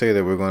 they say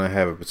that we're going to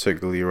have a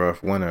particularly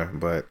rough winter,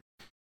 but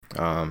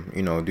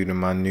you know, due to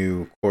my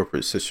new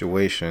corporate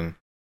situation,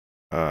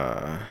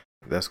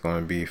 that's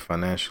going to be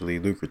financially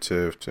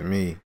lucrative to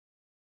me.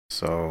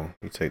 So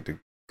you take the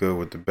good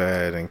with the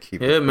bad and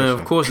keep. Yeah, man.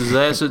 Of course,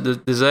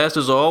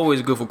 disasters are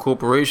always good for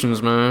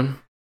corporations, man.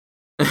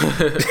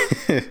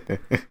 I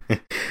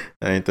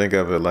ain't think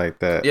of it like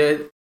that. Yeah.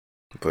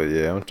 But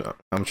yeah,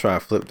 I'm trying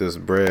to flip this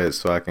bread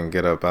so I can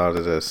get up out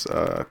of this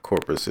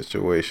corporate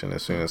situation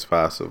as soon as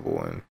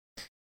possible and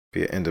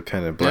be an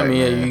independent black man.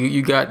 Yeah,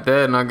 you got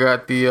that, and I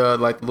got the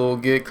like little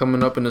gig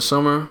coming up in the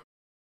summer.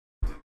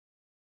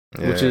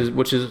 Yeah.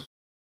 Which is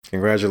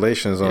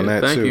congratulations on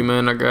that too. Thank you,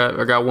 man. I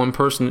got one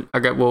person.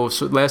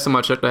 So last time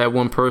I checked, I had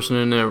one person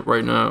in there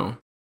right now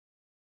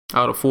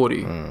out of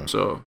 40.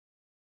 So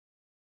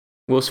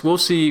we'll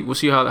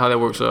see how that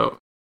works out.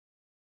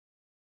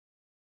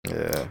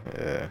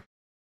 Yeah.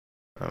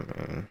 I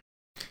mean,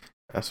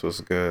 that's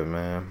what's good,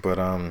 man. But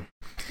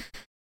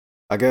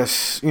I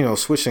guess, you know,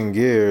 switching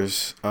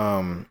gears,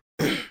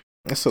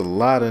 it's a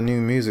lot of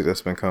new music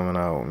that's been coming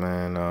out,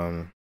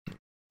 man.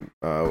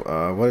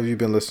 What have you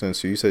been listening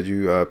to? You said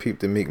you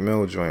peeped the Meek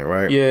Mill joint,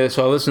 right? Yeah,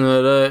 so I listened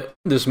to that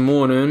this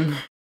morning.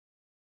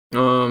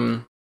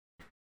 You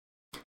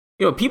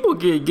know, people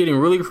getting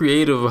really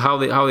creative of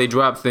how they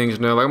drop things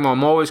now. Like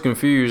I'm always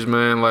confused,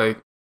 man. Like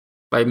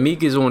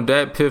Meek is on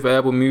Dat Piff,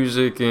 Apple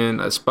Music, and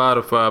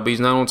Spotify, but he's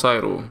not on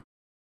Tidal.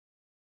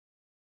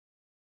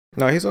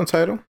 No, he's on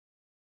Tidal.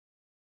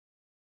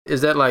 Is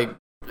that like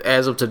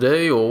as of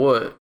today or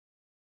what?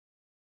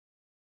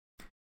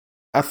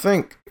 I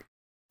think.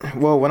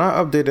 Well, when I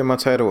updated my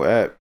Tidal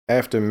app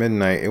after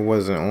midnight, it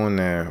wasn't on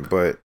there,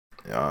 but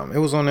it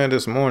was on there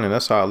this morning.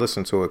 That's how I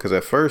listened to it. Because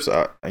at first,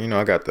 I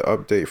got the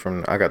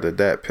update I got the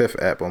Dat Piff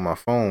app on my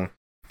phone,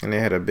 and they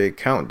had a big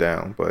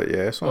countdown. But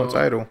yeah, it's on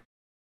Tidal.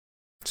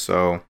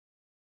 So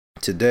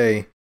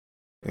today,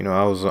 you know,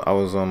 I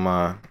was on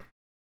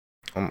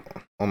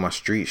my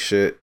street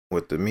shit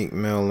with the Meek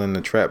Mill and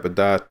the Trap or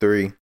Die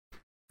 3.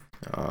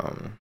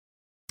 And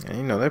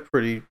you know, they're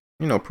pretty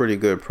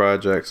good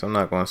projects. I'm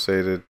not gonna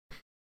say that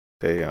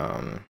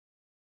I'm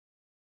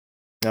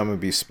gonna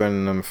be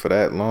spending them for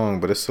that long,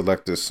 but it's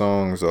selected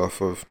songs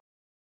off of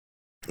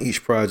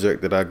each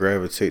project that I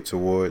gravitate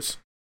towards.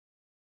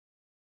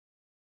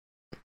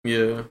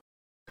 Yeah.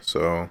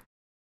 So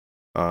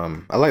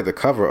I like the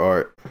cover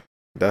art,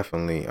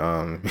 definitely.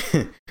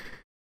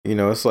 You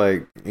know, it's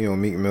like, you know,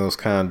 Meek Mill's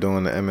kind of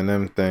doing the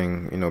Eminem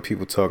thing. You know,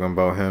 people talking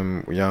about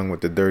him young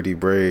with the dirty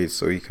braids,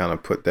 so he kind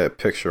of put that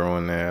picture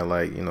on there,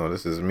 like, you know,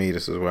 this is me,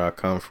 this is where I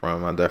come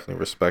from. I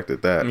definitely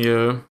respected that.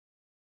 Yeah.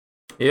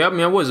 Yeah, I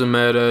mean, I wasn't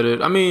mad at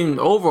it. I mean,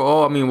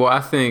 overall, I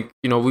think,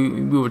 you know,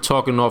 we were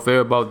talking off air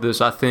about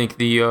this. I think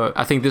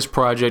this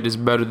project is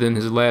better than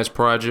his last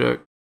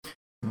project,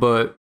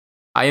 but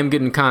I am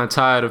getting kind of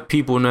tired of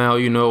people now,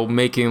 you know,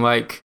 making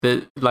like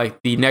the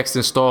next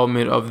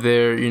installment of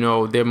their, you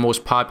know, their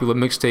most popular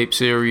mixtape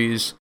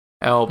series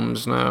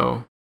albums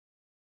now.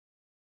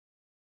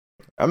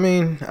 I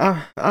mean,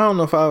 I don't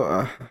know if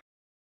I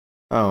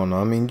don't know.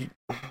 I mean,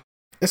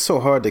 it's so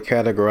hard to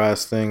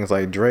categorize things.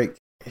 Like Drake,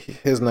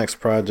 his next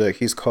project,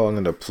 he's calling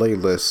it a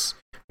playlist,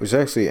 which is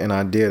actually an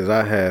idea that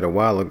I had a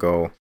while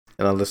ago.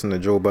 And I listened to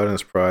Joe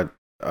Budden's podcast.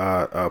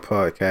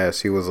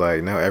 He was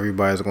like, now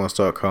everybody's going to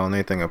start calling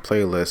anything a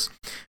playlist.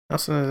 I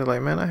was sitting there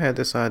like, man, I had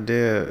this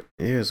idea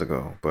years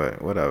ago,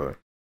 but whatever.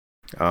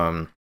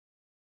 But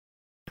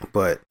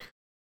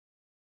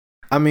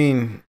I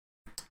mean,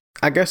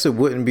 I guess it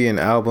wouldn't be an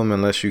album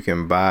unless you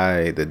can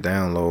buy the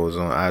downloads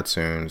on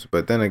iTunes.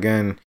 But then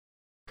again,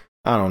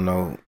 I don't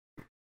know.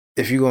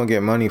 If you're going to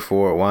get money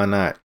for it, why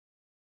not?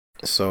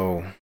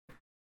 So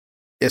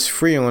it's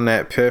free on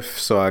Dat Piff,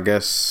 so I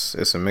guess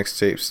it's a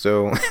mixtape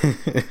still.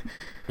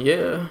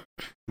 Yeah.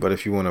 But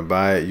if you want to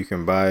buy it, you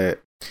can buy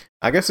it.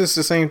 I guess it's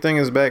the same thing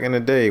as back in the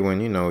day when,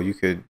 you know, you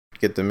could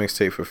get the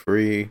mixtape for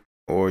free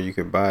or you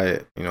could buy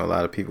it. You know, a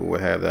lot of people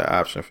would have that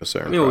option for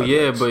certain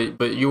projects. Yeah,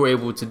 but you were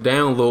able to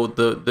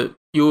download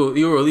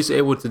you were at least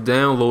able to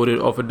download it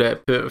off of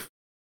Dat Piff.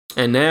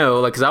 And now,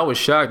 like, cause I was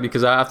shocked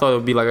because I thought it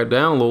would be like a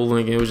download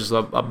link and it was just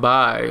a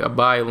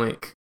buy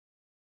link.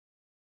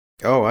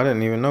 Oh, I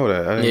didn't even know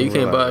that. Yeah, you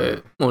can't buy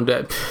it on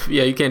Dat Piff.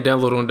 Yeah, you can't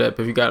download it on Dat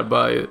Piff. You gotta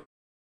buy it.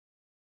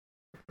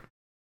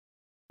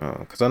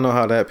 Because I know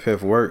how Dat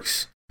Piff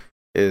works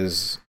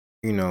is,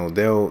 you know,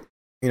 they'll,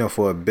 you know,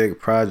 for a big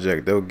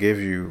project, they'll give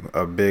you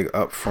a big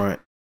upfront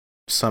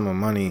sum of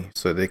money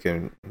so they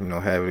can, you know,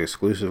 have it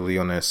exclusively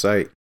on their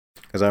site.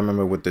 Because I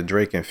remember with the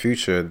Drake and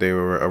Future, they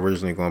were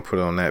originally going to put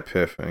it on Dat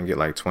Piff and get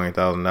like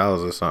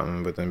 $20,000 or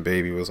something. But then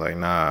Baby was like,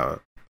 nah,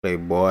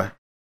 Playboy,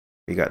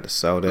 we got to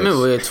sell this.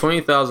 Anyway,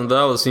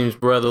 $20,000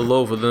 seems rather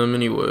low for them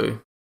anyway.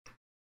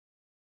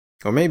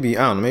 Or maybe,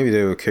 I don't know, maybe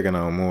they were kicking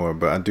out more.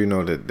 But I do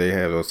know that they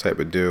have those type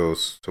of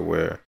deals to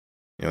where,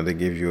 you know, they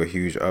give you a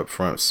huge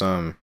upfront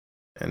sum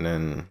and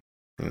then,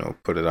 you know,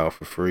 put it out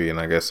for free. And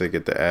I guess they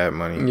get the ad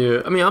money.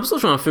 Yeah, I mean, I'm still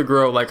trying to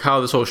figure out like how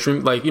this whole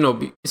stream, like, you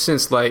know,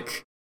 since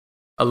like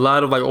a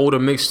lot of like older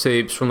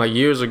mixtapes from like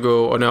years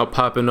ago are now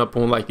popping up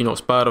on like, you know,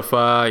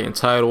 Spotify and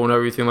Tidal and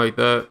everything like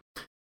that.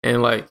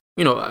 And like,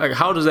 you know, like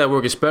how does that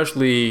work?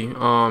 Especially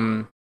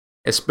when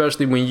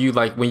you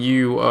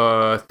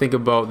think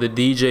about the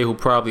DJ who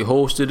probably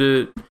hosted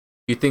it.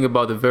 You think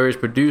about the various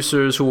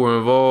producers who were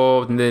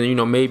involved, and then, you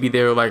know, maybe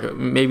there are like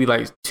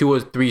 2 or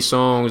 3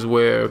 songs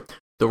where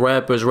the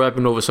rapper is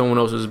rapping over someone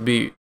else's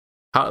beat.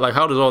 How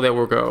does all that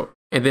work out?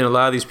 And then a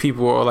lot of these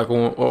people are like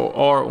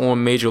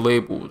on major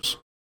labels.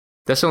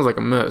 That sounds like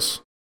a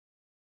mess.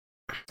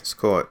 It's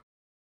called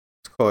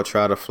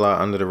try to fly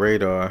under the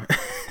radar.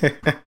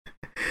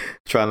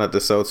 Try not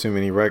to sell too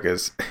many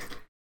records.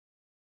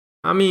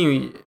 I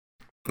mean,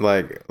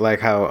 like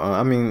how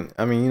I mean,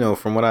 you know,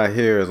 from what I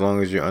hear, as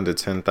long as you're under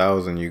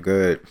 10,000, you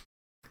good.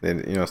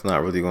 Then, you know, it's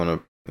not really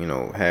gonna, you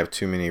know, have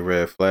too many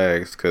red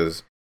flags.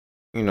 Because,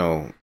 you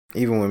know,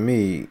 even with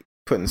me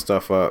putting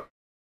stuff up,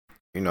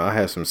 you know, I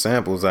have some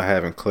samples I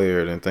haven't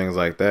cleared and things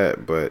like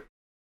that. But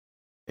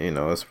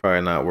it's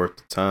probably not worth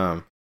the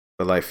time.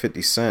 But like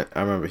 50 Cent,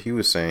 I remember he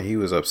was saying he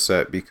was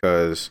upset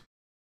because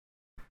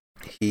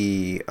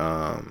he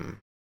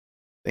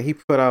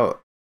put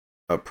out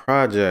a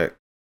project,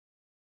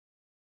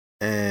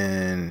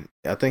 and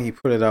I think he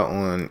put it out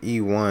on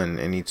E1,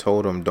 and he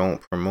told him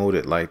don't promote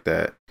it like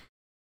that.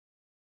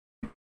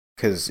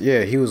 Cause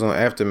he was on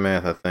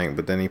Aftermath, I think,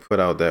 but then he put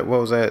out that, what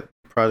was that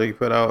project he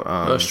put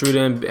out? Street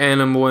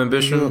Animal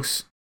Ambition.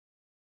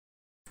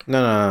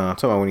 No, I'm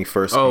talking about when he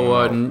first came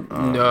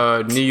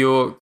out. New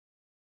York.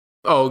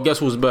 Oh, Guess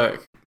Who's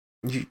Back?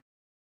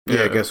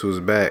 Guess Who's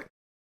Back.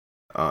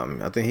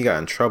 I think he got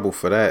in trouble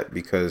for that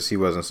because he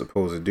wasn't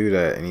supposed to do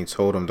that, and he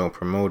told him don't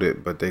promote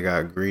it, but they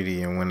got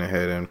greedy and went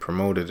ahead and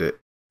promoted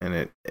it,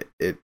 and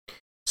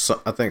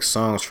I think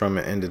songs from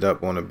it ended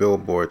up on a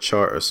Billboard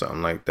chart or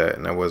something like that,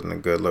 and that wasn't a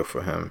good look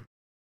for him,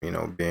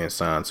 being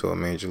signed to a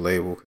major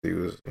label because he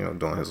was,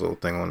 doing his little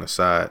thing on the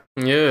side.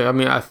 Yeah, I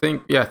mean, I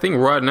think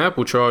Rotten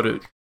Apple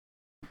charted.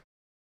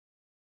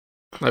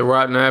 Like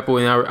Rotten Apple,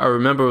 and I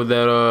remember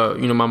that,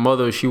 my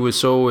mother, she was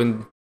so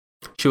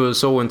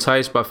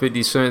enticed by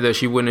 50 Cent that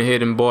she went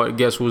ahead and bought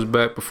Guess Who's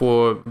Back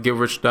before Get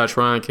Rich or Die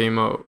Trying came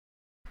out.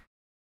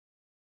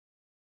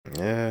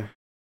 Yeah,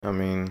 I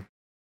mean,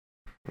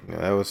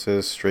 that was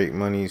his straight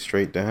money,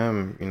 straight to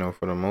him,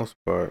 for the most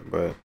part.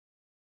 But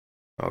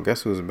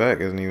Guess Who's Back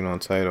isn't even on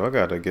Tidal. I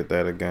gotta get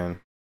that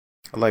again.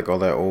 I like all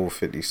that old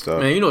 50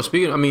 stuff. Man,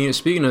 speaking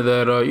of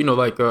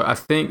that, I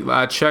think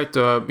I checked,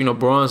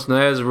 Bronze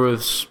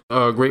Nazareth's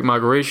Great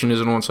Migration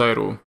isn't on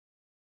Tidal.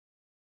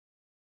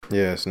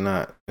 Yeah, it's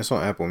not. It's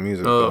on Apple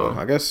Music though.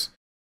 I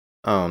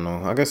don't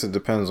know. I guess it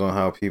depends on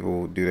how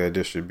people do their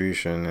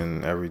distribution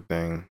and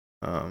everything.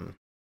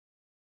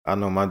 I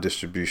know my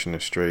distribution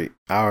is straight.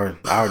 Our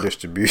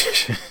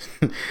distribution.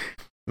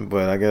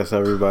 But I guess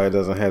everybody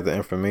doesn't have the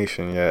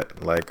information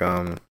yet. Like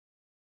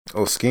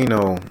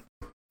Oskino,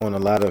 on a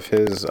lot of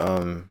his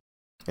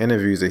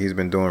interviews that he's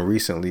been doing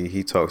recently,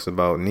 he talks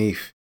about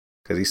Neef.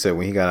 Because he said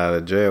when he got out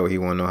of jail, he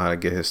wanted to know how to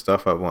get his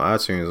stuff up on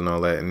iTunes and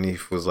all that. And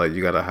Neef was like,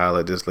 you got to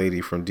holler at this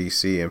lady from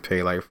D.C. and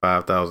pay like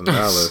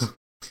 $5,000.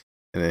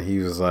 And then he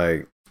was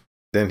like,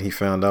 then he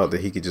found out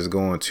that he could just go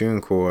on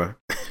TuneCore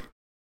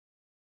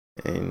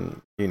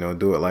and,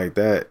 do it like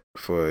that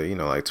for,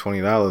 like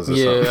 $20 or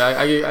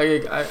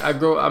something.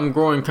 Yeah, I'm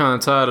growing kind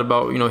of tired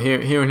about,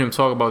 hearing him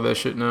talk about that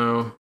shit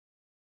now.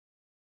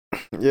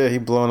 Yeah, he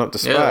blowing up the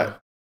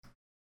spot.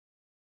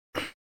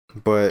 Yeah.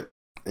 But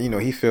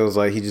he feels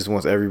like he just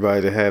wants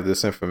everybody to have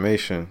this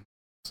information.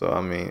 So I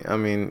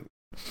mean,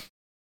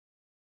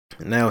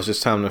 now it's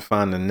just time to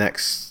find the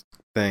next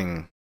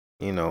thing,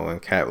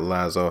 and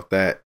capitalize off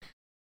that.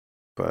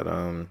 But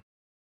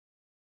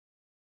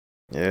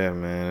yeah,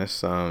 man,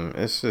 it's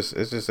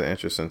just an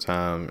interesting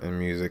time in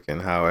music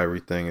and how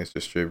everything is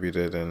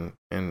distributed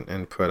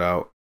and put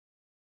out.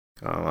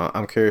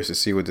 I'm curious to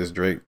see what this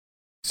Drake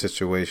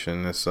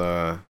situation, this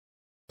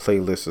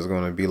playlist is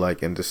going to be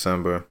like in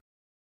December.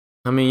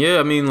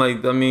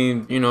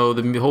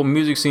 The whole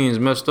music scene is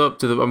messed up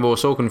to the. I'm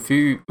so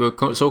confused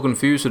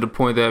to the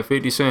point that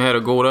 50 Cent had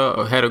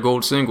a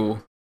gold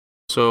single.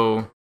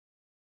 So,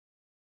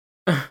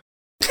 yeah,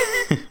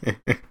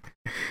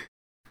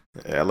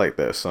 I like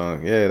that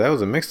song. Yeah, that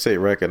was a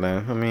mixtape record. Now,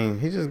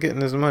 he's just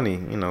getting his money.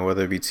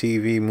 Whether it be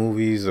TV,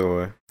 movies,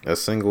 or a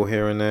single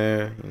here and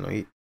there.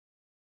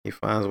 He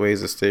finds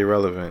ways to stay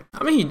relevant.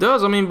 He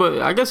does.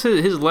 But I guess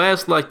his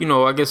last,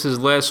 his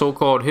last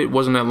so-called hit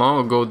wasn't that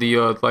long ago.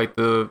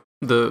 The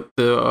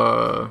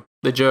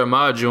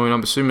Jeremiah joint.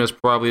 I'm assuming that's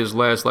probably his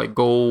last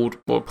gold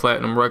or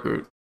platinum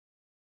record.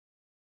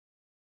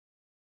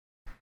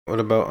 What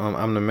about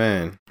I'm the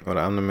Man or the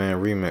I'm the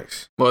Man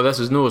remix? Well, that's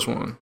his newest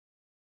one.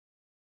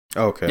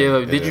 Okay.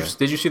 Yeah. Did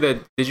you see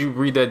that? Did you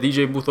read that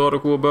DJ Booth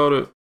article about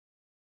it?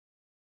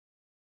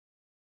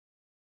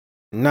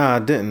 Nah, I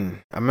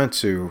didn't. I meant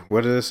to.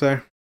 What did it say?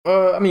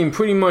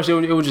 Pretty much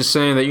it was just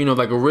saying that,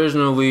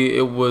 originally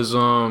it was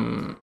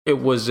a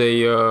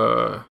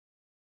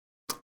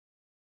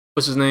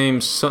what's his name?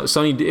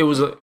 Sonny. It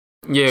was it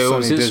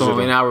was his Digital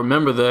song, and I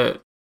remember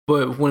that.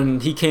 But when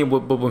 50 came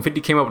up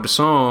with the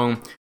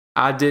song,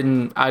 I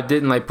didn't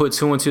put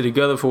two and two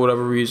together for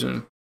whatever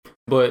reason.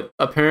 But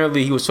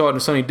apparently he was talking to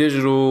Sonny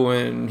Digital,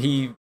 and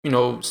he,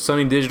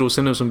 Sonny Digital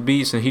sent him some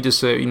beats, and he just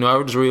said, I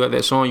would just really like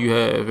that song you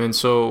have, and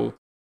so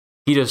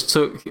he just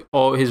took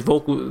all his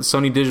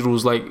Sonny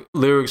Digital's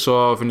lyrics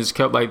off and just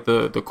kept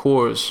the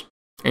chorus,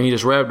 and he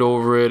just rapped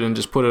over it and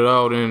just put it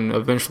out, and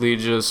eventually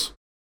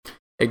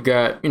it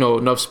got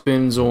enough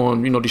spins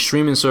on the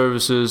streaming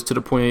services to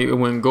the point it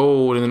went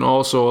gold, and then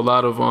also a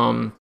lot of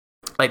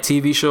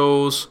TV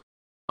shows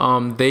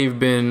they've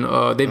been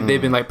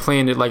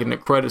playing it in the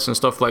credits and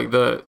stuff like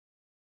that,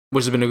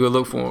 which has been a good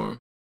look for him.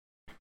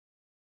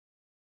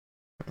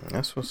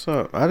 That's what's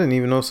up. I didn't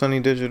even know Sonny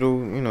Digital,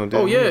 did.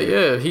 Oh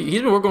yeah.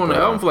 He's been working on the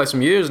album for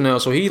some years now.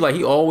 So he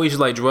always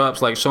drops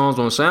songs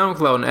on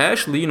SoundCloud, and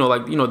actually,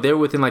 they're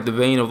within the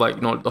vein of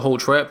the whole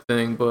trap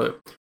thing. But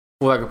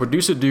for a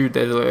producer dude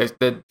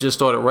that just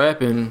started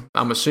rapping,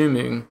 I'm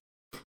assuming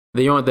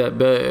they aren't that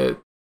bad.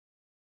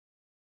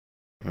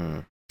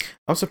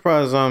 I'm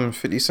surprised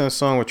 50 Cent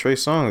song with Trey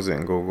Songz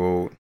didn't go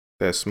gold.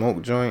 That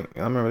Smoke joint,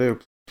 I remember they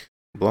were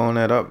blowing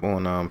that up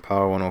on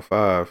Power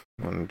 105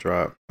 on the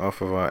drop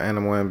off of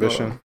Animal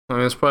Ambition. I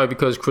mean, it's probably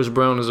because Chris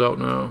Brown is out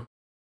now.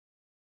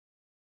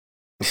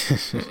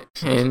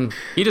 And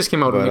he just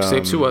came out with a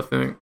mixtape too, I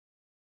think.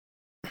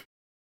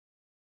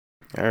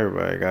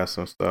 Everybody got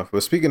some stuff.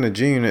 But speaking of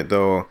G Unit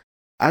though,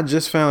 I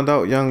just found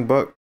out Young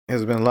Buck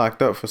has been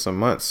locked up for some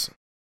months.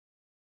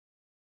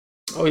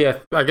 Oh yeah,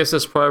 I guess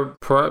that's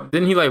probably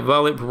didn't he like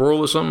violate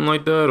parole or something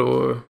like that,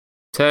 or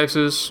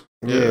taxes?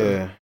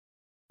 Yeah.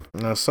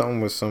 Now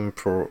something with some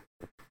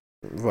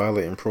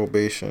violating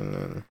probation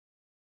and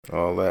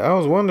all that. I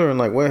was wondering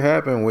like what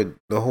happened with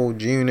the whole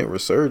G Unit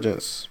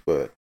resurgence,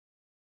 but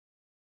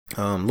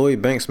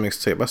Lloyd Banks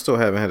mixtape, I still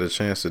haven't had a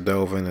chance to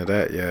delve into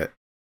that yet.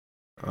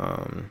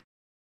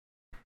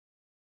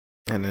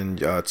 And then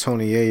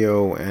Tony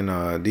Yayo and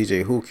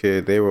DJ Who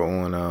Kid, they were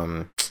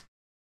on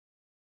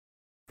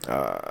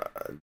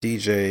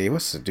DJ,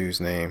 what's the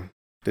dude's name?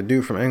 The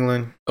dude from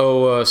England?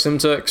 Oh,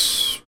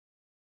 Simtex.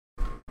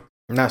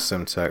 Not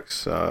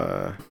Simtex.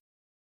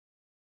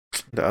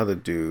 The other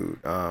dude.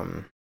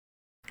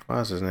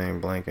 Why's his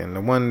name blanking?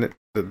 The one,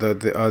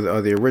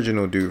 the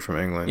original dude from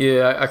England.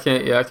 Yeah, I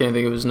can't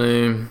think of his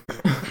name.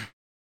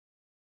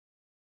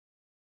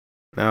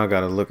 Now I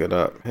gotta look it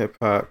up. Hip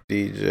hop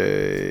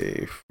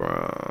DJ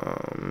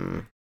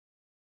from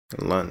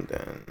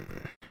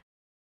London.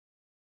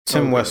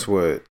 Tim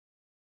Westwood.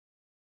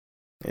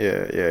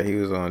 Yeah, he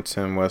was on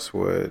Tim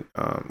Westwood.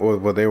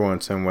 Well, they were on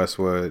Tim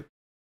Westwood,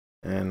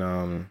 and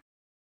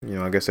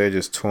I guess they're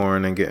just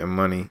touring and getting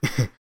money.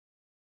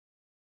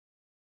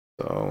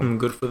 So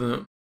good for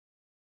them.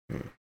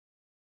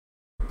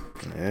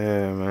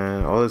 Yeah,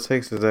 man. All it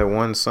takes is that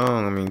one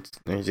song. I mean,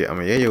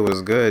 Yayo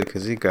was good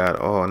because he got,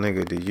 oh,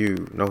 nigga, do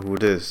you know who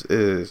this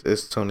is?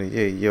 It's Tony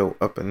Yayo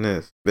up in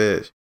this,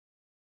 bitch.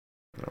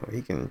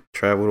 He can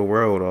travel the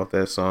world off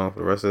that song for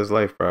the rest of his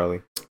life,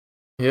 probably.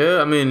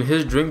 Yeah, I mean,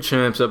 his Drink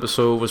Champs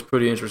episode was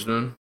pretty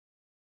interesting.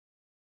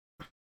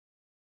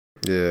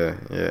 Yeah.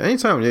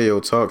 Anytime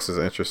Yayo talks is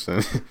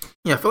interesting.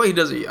 Yeah,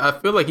 I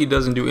feel like he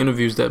doesn't do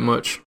interviews that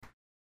much.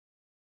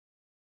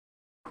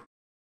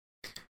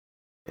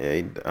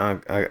 Yeah,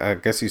 I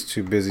guess he's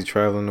too busy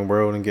traveling the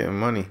world and getting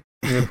money.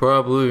 Yeah,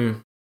 probably.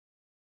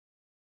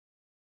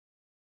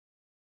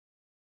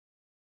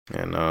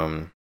 And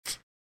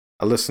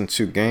I listened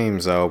to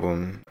Game's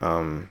album,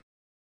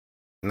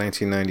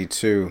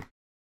 1992,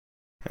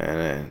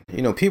 and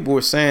people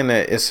were saying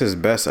that it's his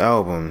best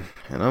album,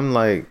 and I'm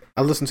like,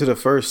 I listened to the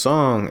first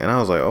song, and I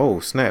was like, oh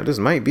snap, this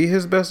might be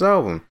his best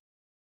album.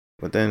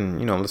 But then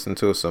listen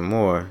to it some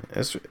more.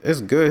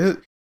 It's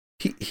good.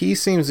 He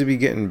seems to be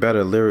getting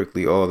better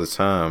lyrically all the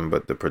time,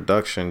 but the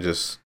production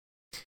just,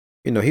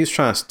 he's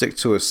trying to stick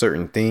to a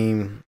certain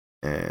theme,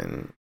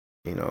 and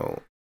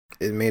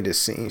it made it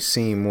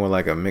seem more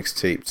like a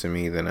mixtape to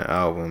me than an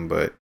album.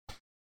 But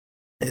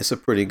it's a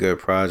pretty good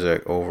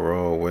project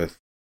overall with,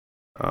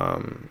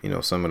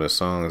 some of the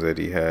songs that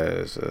he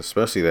has,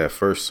 especially that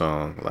first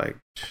song. Like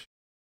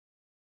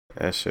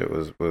that shit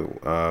was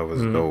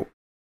dope.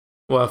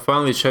 Well, I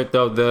finally checked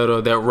out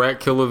that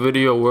Rat Killer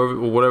video,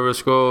 whatever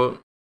it's called.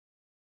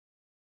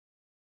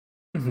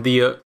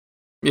 The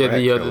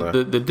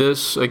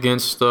diss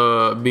against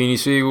Beanie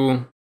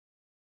Siegel.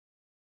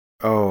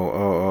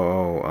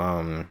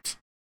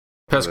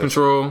 Pest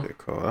Control.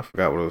 I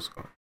forgot what it was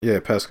called. Yeah,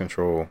 Pest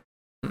Control.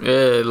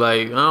 Yeah,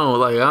 like I don't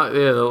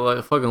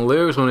like fucking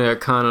lyrics on there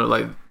kind of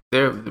like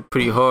they're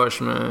pretty harsh,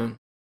 man.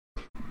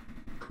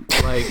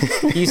 Like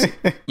he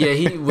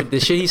with the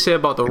shit he said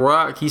about the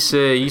rock. He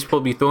said he's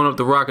supposed to be throwing up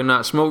the rock and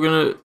not smoking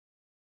it.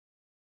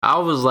 I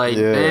was like,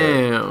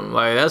 damn,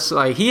 like that's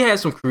like he had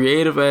some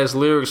creative ass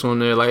lyrics on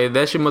there. Like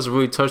that shit must have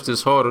really touched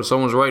his heart, or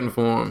someone's writing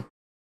for him.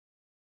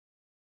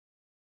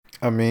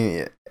 I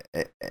mean,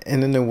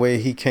 and in the way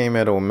he came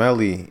at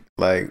O'Malley,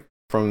 like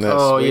from that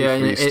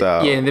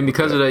freestyle. And then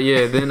because of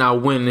that, then I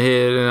went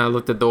ahead and I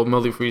looked at the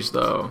O'Malley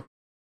freestyle.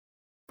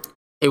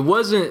 It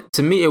wasn't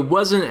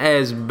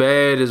as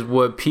bad as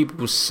what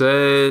people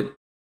said,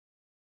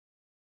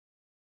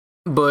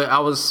 but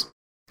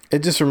it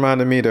just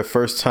reminded me the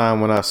first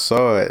time when I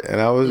saw it, and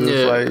I was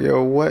just like,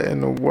 "Yo, what in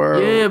the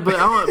world?" Yeah, but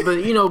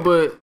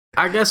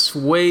I guess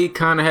Wade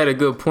kind of had a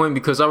good point,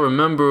 because I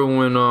remember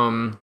when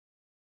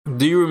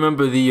do you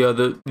remember the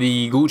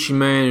Gucci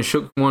Mane and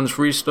Shook One's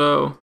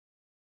freestyle?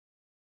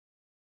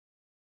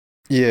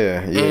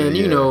 Yeah.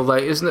 And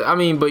like it's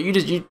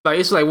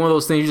like one of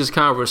those things you just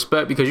kind of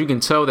respect, because you can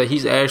tell that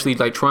he's actually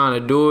like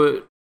trying to do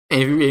it,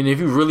 and if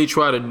you really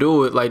try to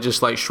do it like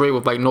just like straight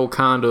with like no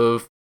kind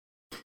of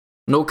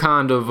I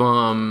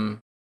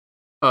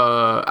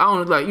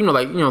don't like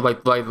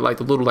like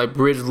the little like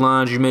bridge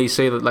lines you may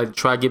say that like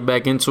try to get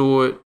back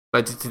into it,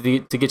 like to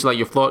get you like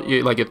your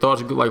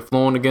thoughts like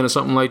flowing again or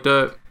something like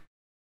that.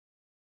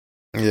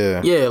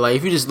 Yeah, like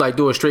if you just like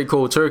do a straight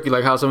cold turkey,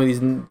 like how some of these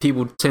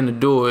people tend to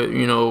do it,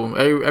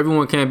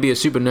 everyone can't be a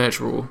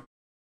supernatural,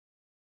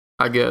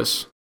 I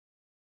guess.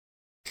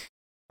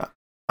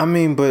 I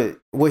mean, but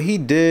what he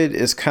did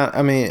is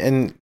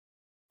and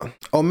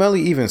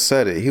O'Malley even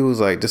said it. He was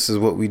like, "This is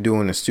what we do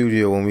in the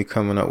studio when we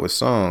coming up with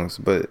songs."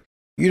 But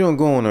you don't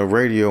go on the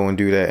radio and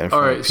do that in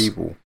front of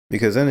people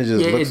because then it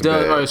just looks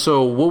bad. All right,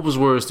 so what was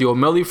worse, the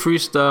O'Malley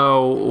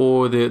freestyle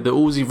or the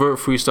Uzi Vert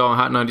freestyle on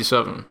Hot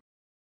 97?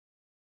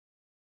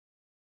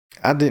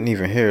 I didn't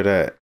even hear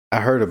that. I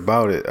heard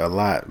about it a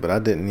lot, but I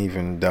didn't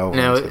even delve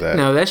into that.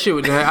 Now that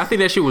shit, I think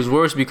that shit was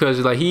worse because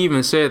like he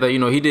even said that, you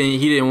know, he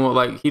didn't want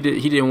like a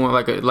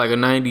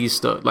 90s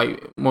stuff,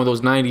 like one of those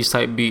 90s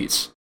type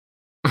beats.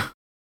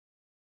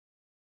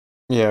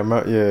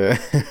 Yeah.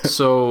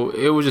 So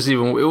it was I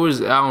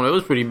don't know, it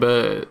was pretty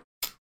bad.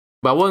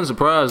 But I wasn't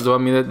surprised though. I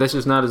mean, that's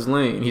just not his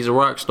lane. He's a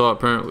rock star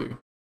apparently.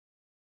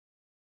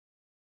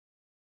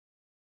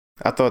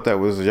 I thought that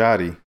was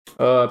Yachty.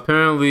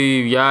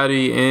 Apparently,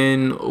 Yachty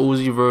and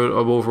Uzi Vert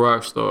are both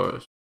rock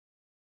stars,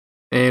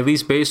 and at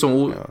least based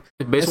on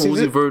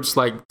Uzi Vert's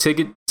like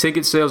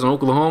ticket sales in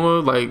Oklahoma,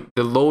 like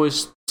the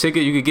lowest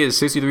ticket you could get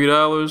is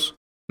 $63.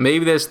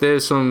 Maybe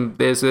there's some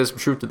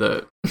truth to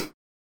that.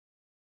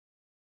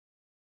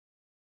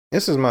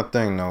 This is my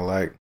thing though.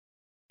 Like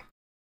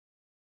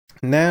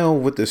now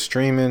with the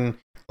streaming,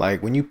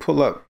 like when you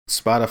pull up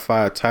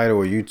Spotify, Tidal,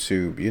 or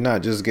YouTube, you're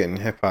not just getting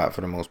hip hop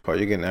for the most part.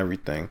 You're getting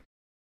everything.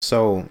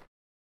 So,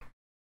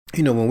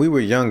 you know, when we were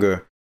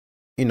younger,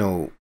 you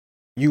know,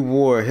 you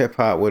wore hip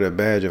hop with a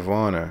badge of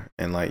honor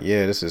and like,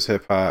 yeah, this is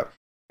hip hop.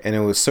 And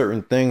it was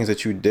certain things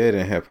that you did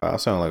in hip hop. I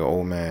sound like an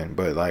old man,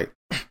 but like,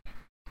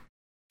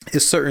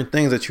 it's certain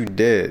things that you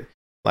did.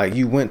 Like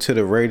you went to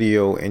the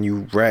radio and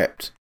you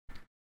rapped.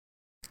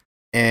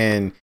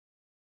 And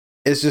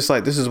it's just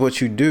like, this is what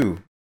you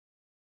do.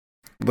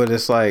 But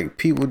it's like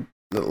people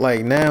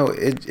like now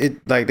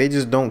it like they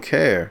just don't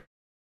care.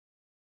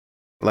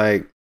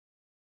 Like,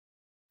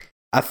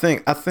 I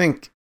think, I'm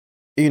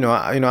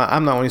not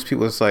one of these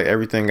people that's like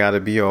everything got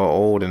to be all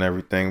old and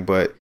everything,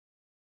 but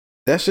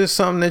that's just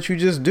something that you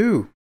just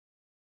do.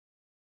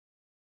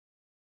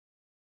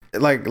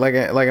 Like,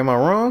 am I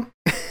wrong?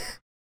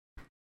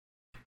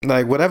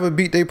 Like, whatever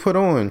beat they put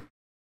on,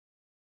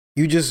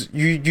 you just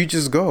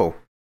go.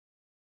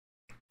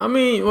 I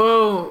mean,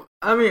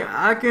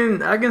 I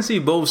can see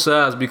both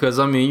sides because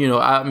I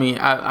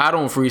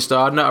don't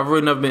freestyle. I've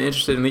really never been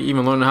interested in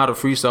even learning how to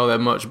freestyle that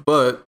much,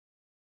 but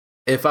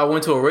if I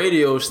went to a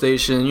radio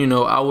station, you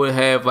know, I would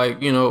have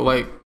like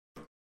a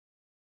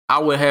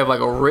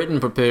written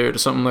prepared or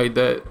something like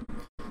that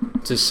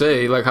to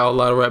say, like how a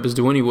lot of rappers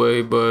do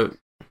anyway. But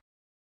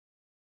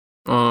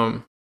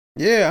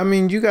yeah, I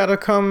mean, you gotta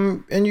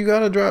come and you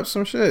gotta drop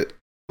some shit.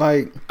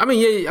 Like,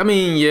 yeah. I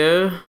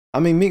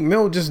mean, Meek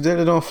Mill just did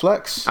it on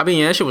Flex. I mean,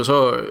 yeah, that shit was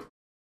hard.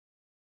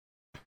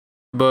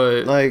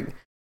 But like,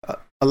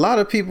 a lot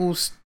of people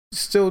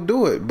still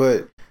do it,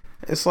 but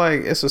it's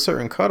like it's a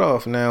certain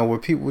cutoff now where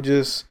people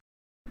just,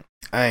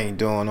 I ain't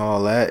doing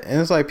all that, and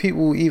it's like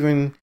people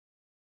even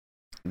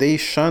they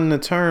shun the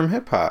term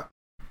hip hop.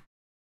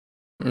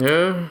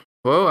 Yeah,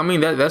 well, I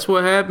mean that's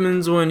what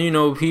happens when, you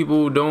know,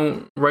 people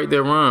don't write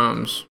their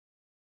rhymes.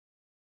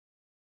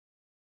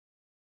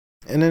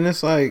 And then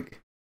it's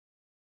like,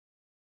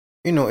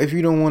 you know, if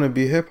you don't want to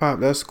be hip hop,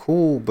 that's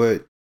cool,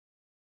 but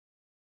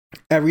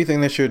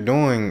everything that you're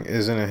doing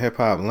is in a hip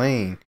hop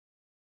lane.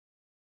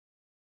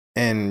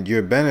 And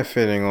you're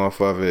benefiting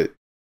off of it,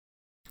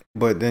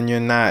 but then you're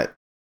not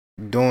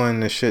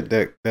doing the shit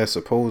that's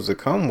supposed to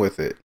come with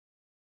it.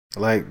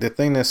 Like, the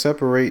thing that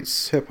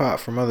separates hip hop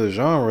from other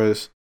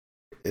genres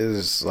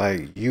is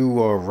like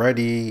you are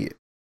ready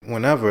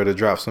whenever to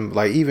drop some.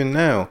 Like, even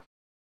now,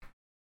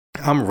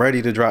 I'm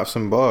ready to drop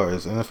some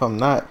bars, and if I'm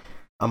not,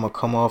 I'm gonna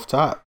come off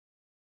top,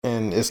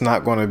 and it's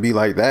not gonna be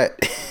like that.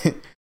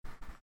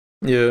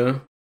 Yeah.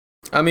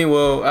 I mean,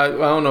 well, I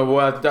don't know.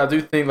 Well, I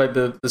do think like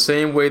the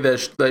same way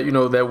that you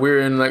know that we're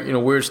in like, you know,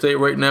 weird state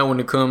right now when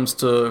it comes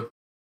to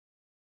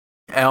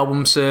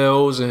album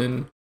sales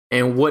and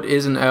what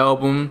is an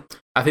album.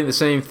 I think the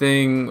same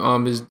thing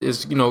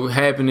is you know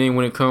happening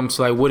when it comes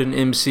to like what an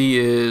MC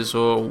is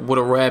or what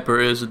a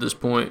rapper is at this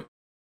point.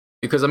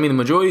 Because I mean, the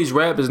majority of these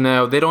rappers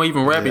now, they don't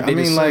even rap it; they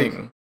just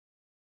sing.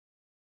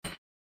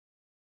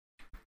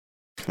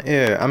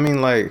 Yeah, I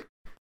mean, like,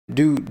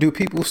 do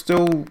people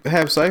still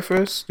have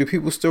ciphers? Do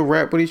people still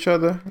rap with each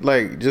other?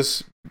 Like,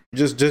 just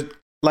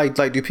like,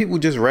 do people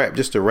just rap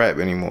just to rap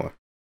anymore?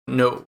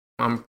 No,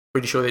 I'm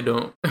pretty sure they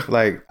don't.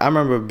 Like, I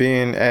remember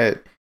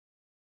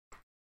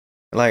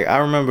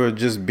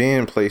just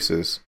being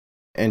places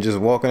and just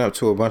walking up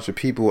to a bunch of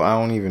people I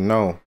don't even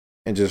know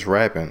and just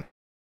rapping.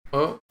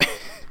 Oh,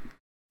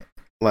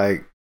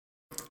 like,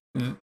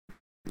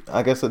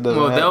 I guess it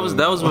doesn't. Well,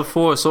 that was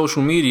before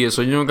social media,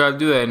 so you don't got to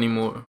do that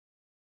anymore.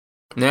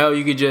 Now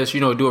you could just, you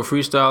know, do a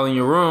freestyle in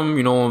your room,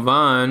 you know, on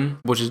Vine,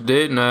 which is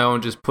dead now,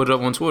 and just put it up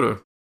on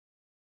Twitter.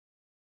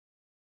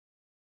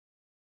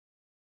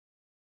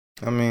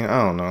 I mean,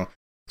 I don't know.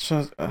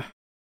 I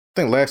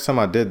think last time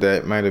I did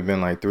that might have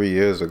been like 4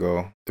 years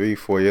ago.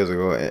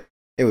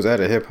 It was at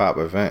a hip hop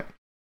event,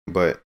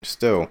 but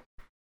still,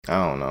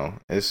 I don't know.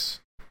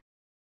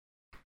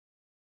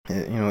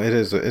 it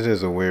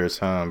is a weird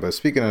time. But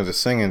speaking of the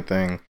singing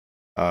thing,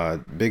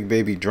 Big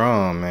Baby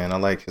Drum, man, I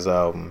like his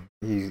album.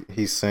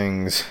 He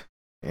sings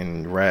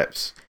and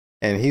raps,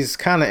 and he's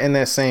kind of in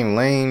that same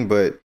lane,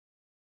 but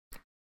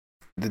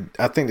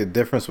I think the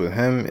difference with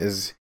him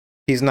is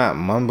he's not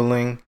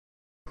mumbling.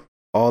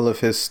 All of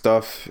his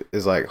stuff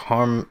is like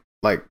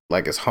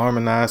it's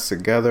harmonized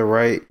together,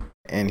 right?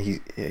 And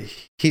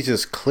he's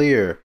just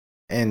clear,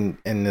 and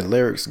the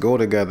lyrics go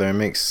together and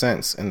make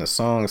sense, and the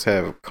songs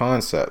have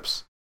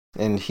concepts.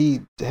 And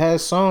he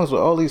has songs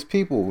with all these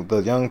people, the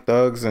Young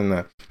Thugs and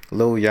the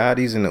Lil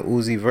Yachty's and the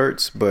Uzi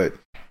Verts, but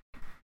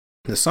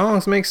the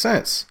songs make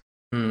sense.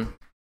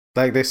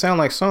 Like, they sound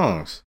like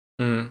songs.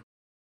 Well,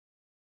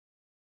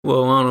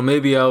 I don't know.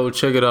 Maybe I'll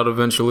check it out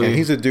eventually. And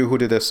he's a dude who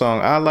did that song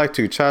I Like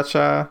to Cha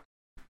Cha.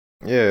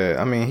 Yeah,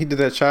 I mean, he did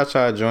that Cha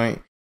Cha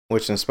joint,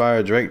 which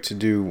inspired Drake to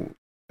do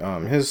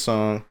his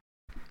song.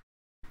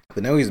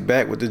 But now he's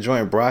back with the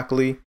joint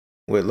Broccoli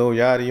with Lil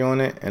Yachty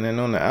on it. And then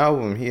on the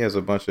album, he has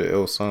a bunch of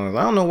ill songs.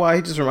 I don't know why.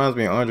 He just reminds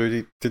me of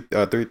Andre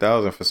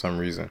 3000 for some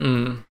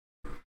reason.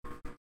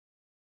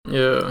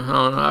 Yeah, I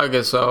don't know. I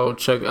guess I'll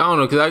check. I don't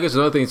know, because I guess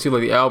another thing too,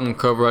 like the album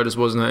cover, I just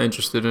wasn't that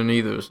interested in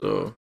either.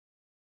 So,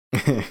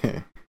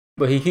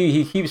 but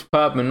he keeps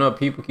popping up.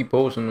 People keep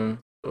posting them.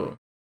 So.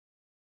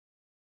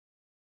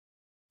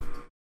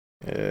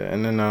 Yeah,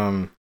 and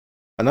then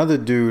another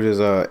dude is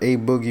A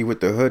Boogie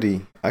with the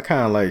Hoodie. I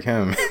kind of like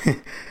him.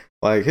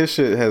 Like, his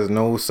shit has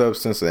no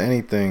substance or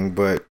anything,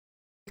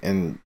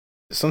 and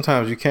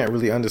sometimes you can't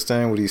really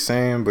understand what he's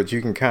saying, but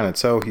you can kind of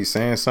tell he's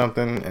saying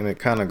something, and it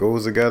kind of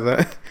goes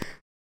together.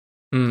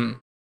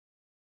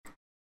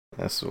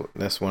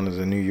 That's one of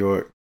the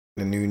new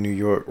New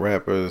York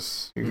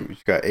rappers. You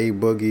got A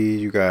Boogie,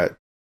 you got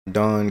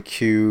Don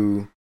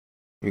Q,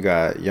 you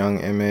got Young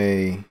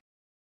M.A.,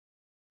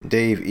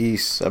 Dave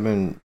East. I've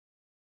been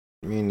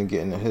meaning to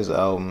get into his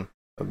album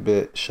a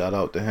bit. Shout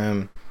out to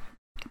him.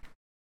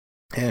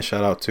 And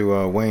shout out to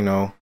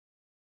Wayno.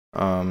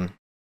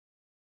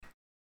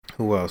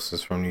 Who else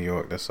is from New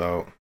York that's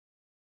out?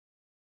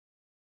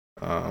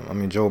 I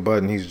mean, Joe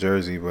Budden, he's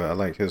Jersey, but I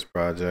like his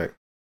project.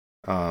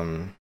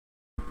 And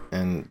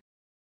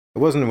it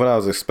wasn't what I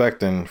was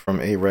expecting from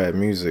A-Rap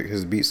music.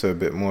 His beats are a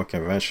bit more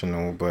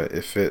conventional, but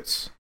it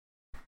fits.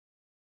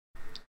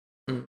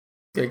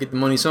 Gotta get the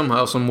money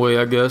somehow, some way,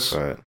 I guess.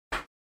 But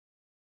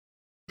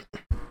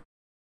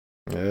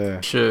yeah.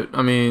 Shit,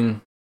 I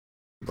mean,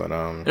 but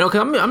you know,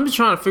 cause I'm just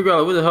trying to figure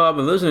out what the hell I've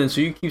been listening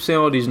to. You keep saying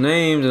all these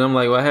names, and I'm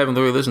like, well, I haven't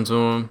really listened to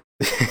them.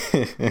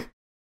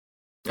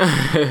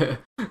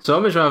 So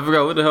I've been trying to figure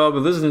out what the hell I've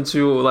been listening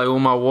to, like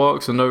on my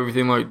walks and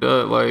everything like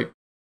that. Like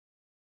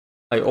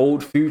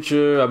Old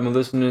Future. I've been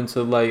listening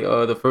to like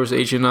the first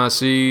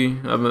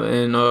HNIC.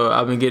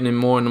 I've been getting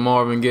more into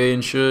Marvin Gaye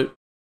and shit.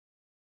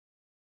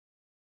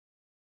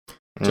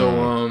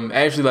 So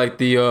actually, like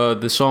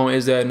the song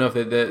 "Is That Enough"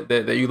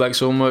 that you like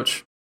so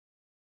much,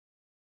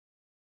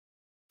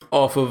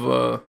 off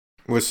of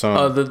which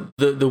song?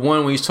 The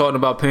one where he's talking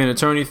about paying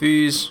attorney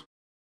fees.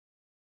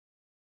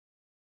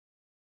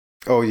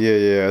 Oh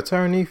yeah,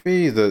 attorney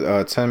fees. The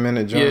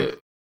 10-minute jump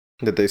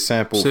that they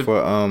sampled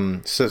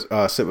for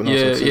sipping on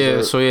some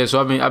scissors. So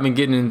I've been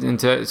getting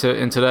into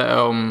that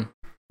album.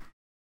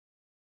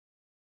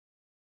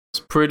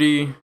 It's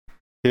pretty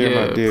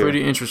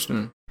pretty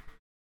interesting.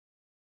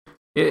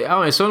 Yeah,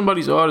 I mean, some of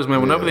these artists,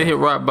 man, whenever they hit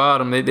rock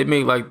bottom, they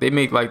make like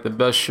the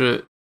best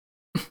shit.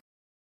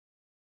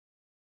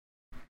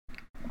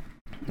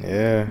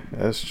 Yeah,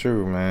 that's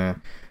true,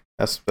 man.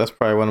 That's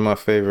probably one of my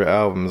favorite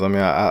albums. I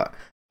mean, I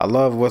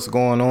love What's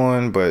Going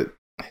On, but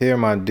Here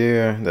My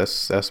Dear,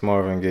 that's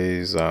Marvin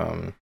Gaye's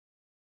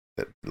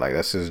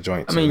that's his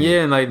joint. I mean,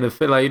 yeah, and like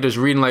you're just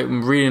reading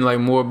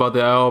more about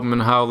the album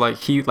and how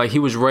he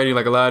was writing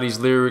like a lot of these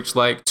lyrics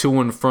like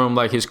to and from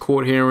like his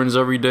court hearings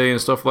every day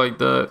and stuff like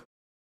that.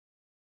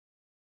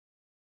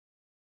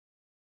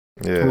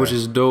 Yeah, which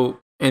is dope.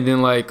 And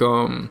then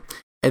and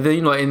then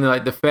you know, and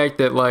like the fact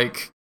that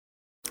like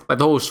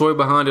the whole story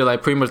behind it,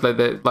 like pretty much like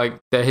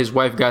that his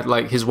wife got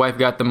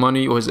the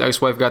money, or his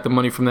ex-wife got the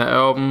money from that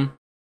album,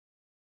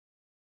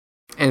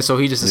 and so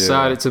he just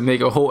decided to make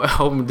a whole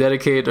album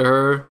dedicated to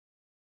her,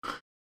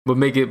 but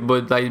make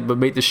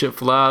the shit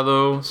fly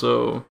though.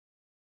 So,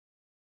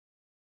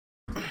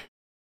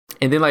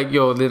 and then him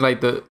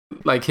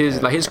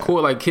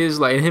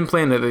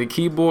playing the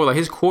keyboard, like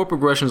his chord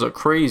progressions are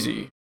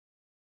crazy.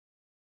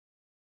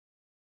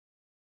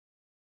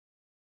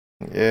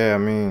 Yeah, I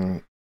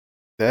mean,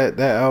 that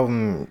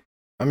album,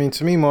 I mean,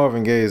 to me,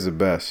 Marvin Gaye is the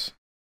best.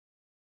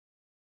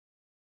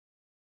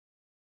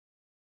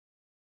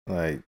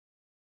 Like,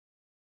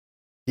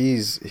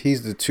 he's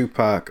the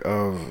Tupac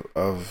of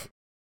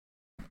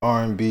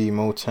R&B,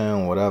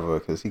 Motown, whatever,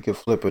 because he could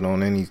flip it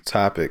on any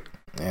topic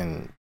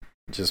and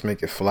just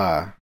make it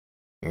fly.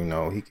 You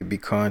know, he could be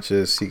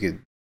conscious, he could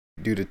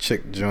do the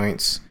chick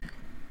joints,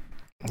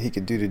 he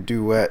could do the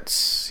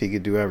duets, he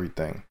could do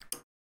everything.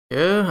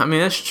 Yeah, I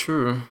mean, that's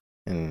true.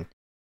 And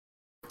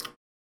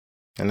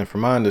then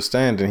from my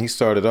understanding, he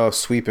started off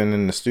sweeping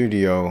in the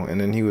studio,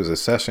 and then he was a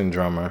session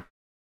drummer.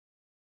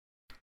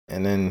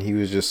 and then he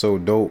was just so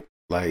dope.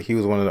 Like, he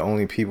was one of the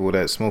only people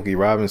that Smokey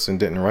Robinson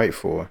didn't write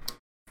for.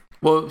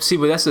 Well, see,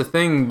 but that's the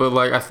thing. But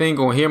like, I think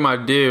on Hear My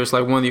Dear, it's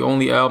like one of the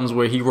only albums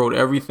where he wrote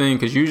everything,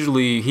 because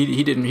usually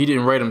he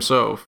didn't write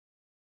himself.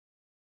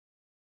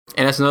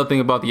 And that's another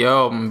thing about the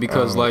album,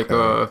 because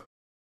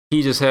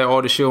he just had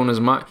all the shit on his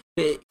mind.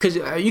 Because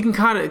you can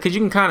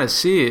kind of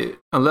see it,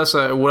 unless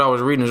what I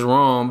was reading is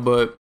wrong.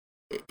 But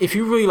if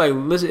you really like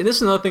listen, this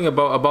is another thing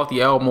about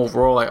the album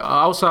overall. Like,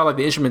 outside like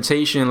the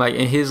instrumentation, like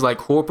in his like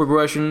chord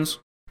progressions,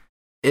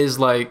 is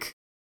like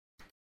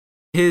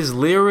his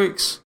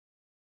lyrics.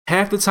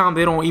 Half the time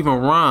they don't even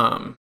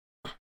rhyme.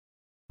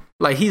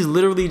 Like, he's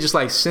literally just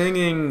like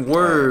singing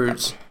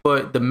words,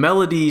 but the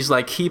melodies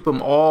like keep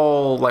them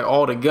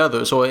all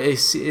together. So it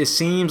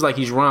seems like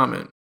he's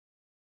rhyming.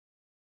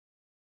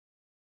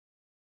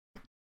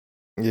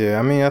 Yeah,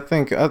 I mean, I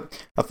think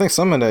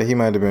some of that he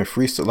might have been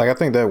freestyle. Like, I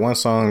think that one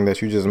song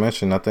that you just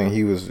mentioned, I think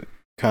he was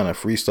kind of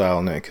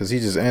freestyling it, because he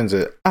just ends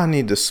it, I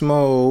need to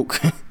smoke.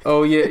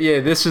 Oh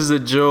yeah, this is a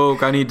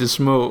joke. I need to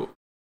smoke.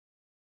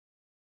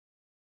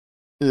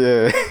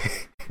 Yeah.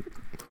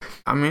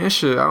 I mean,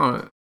 shit, I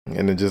don't.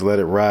 And then just let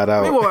it ride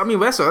out. I mean,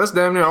 that's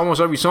damn near almost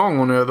every song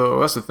on there, though.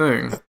 That's the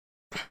thing.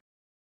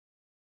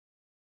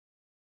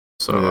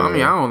 So yeah. I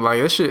mean, I don't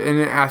like that shit.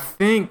 And I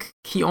think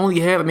he only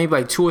had maybe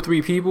like 2 or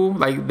 3 people,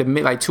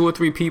 like 2 or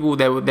 3 people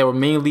that were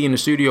mainly in the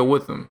studio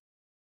with him.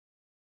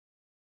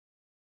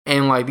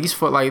 And like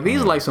these are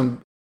like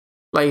some,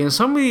 like in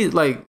some of these,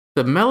 like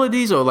the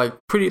melodies are like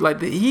pretty,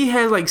 like he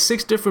has like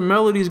 6 different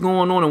melodies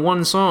going on in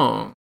one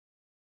song.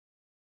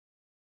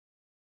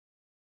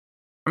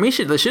 I mean,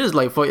 the shit is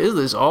like,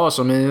 it's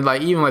awesome, and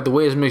like even like the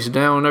way it's mixed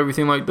down and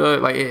everything like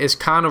that, like it's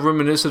kind of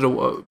reminiscent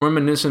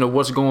of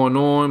what's going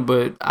on,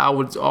 but I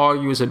would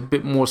argue it's a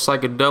bit more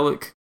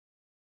psychedelic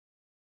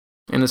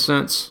in a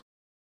sense.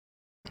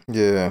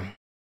 Yeah.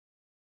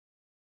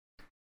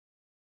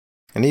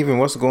 And even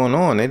what's going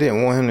on, they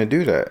didn't want him to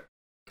do that,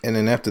 and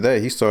then after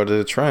that, he started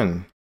a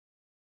trend.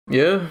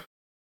 Yeah.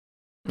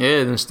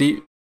 Then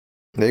Steve.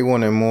 They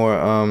wanted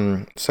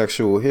more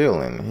sexual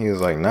healing. He was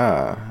like,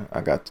 "Nah,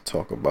 I got to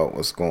talk about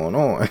what's going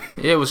on."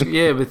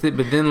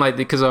 But then like,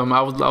 because I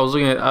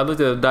looked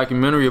at a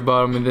documentary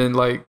about him, and then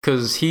like,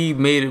 because he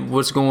made it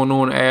what's going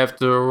on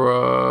after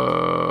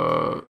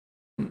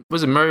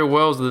was it Mary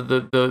Wells,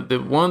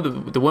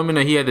 the woman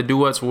that he had the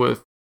duets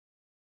with,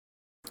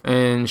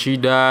 and she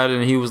died,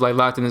 and he was like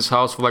locked in his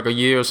house for like a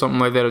year or something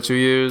like that, or 2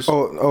 years.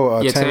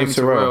 Tammy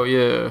Terrell.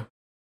 Yeah.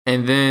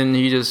 And then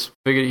he just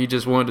figured he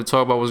just wanted to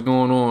talk about what's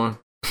going on.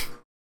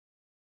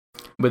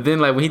 But then,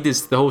 like, when he did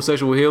the whole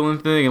sexual healing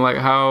thing and, like,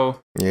 how...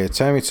 Yeah,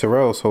 Tammy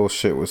Terrell's whole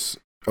shit was...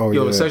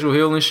 the sexual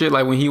healing shit,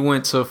 like, when he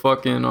went to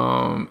fucking...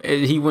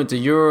 he went to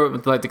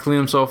Europe, like, to clean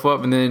himself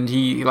up, and then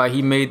he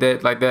made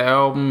that, like, that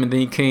album, and then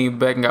he came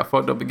back and got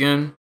fucked up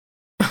again.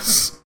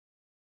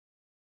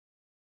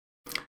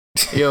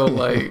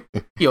 LA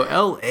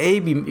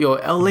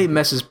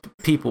messes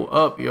people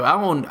up, yo.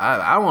 I don't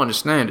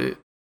understand it.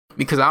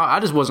 Because I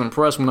just wasn't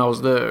impressed when I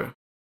was there.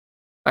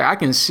 Like, I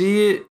can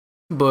see it,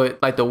 but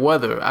like the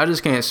weather, I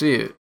just can't see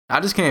it. I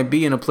just can't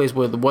be in a place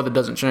where the weather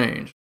doesn't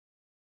change.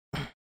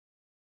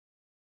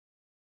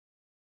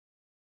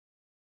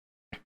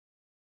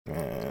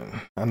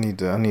 Man, I need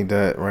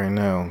that right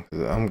now.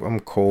 Cause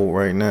I'm cold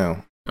right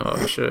now.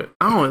 Oh shit!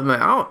 I don't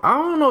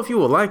know if you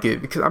will like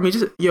it, because I mean,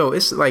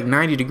 it's like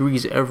 90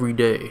 degrees every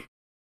day.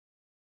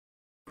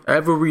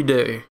 Every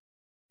day,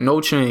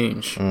 no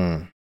change.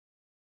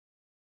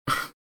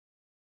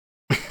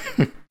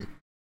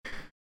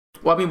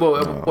 Well, I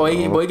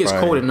mean, it gets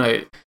cold at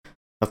night.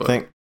 I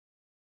think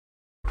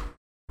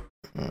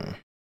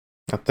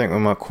with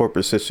my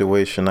corporate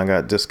situation, I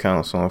got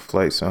discounts on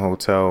flights and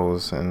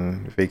hotels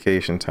and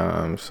vacation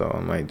time, so I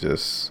might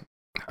just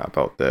hop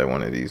out there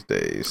one of these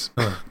days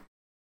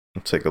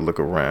and take a look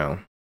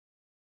around.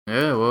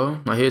 Yeah, well,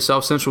 I hear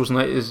South Central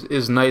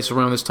is nice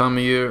around this time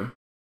of year.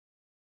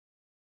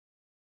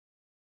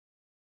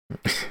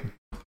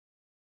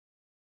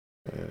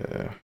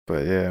 Yeah,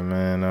 but yeah,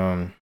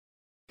 man.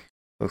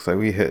 Looks like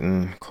we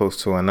hitting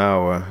close to an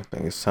hour. I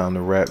think it's time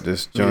to wrap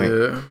this joint.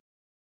 Yeah.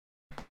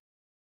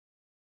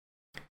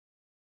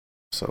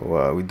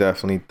 So we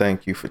definitely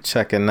thank you for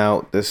checking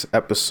out this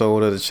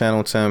episode of the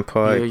Channel 10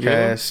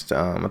 podcast.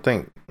 Yeah. I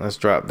think let's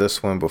drop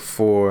this one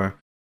before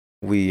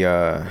we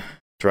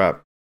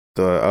drop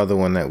the other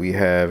one that we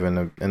have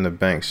in the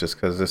banks, just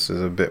because this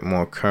is a bit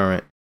more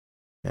current.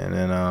 And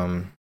then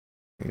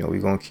we're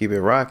going to keep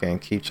it rocking.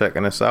 Keep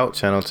checking us out,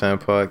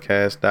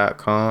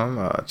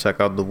 channel10podcast.com.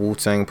 Check out the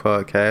Wu-Tang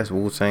Podcast,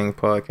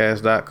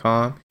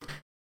 wutangpodcast.com.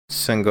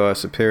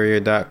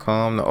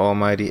 SynGodSuperior.com, the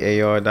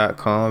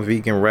almightyar.com,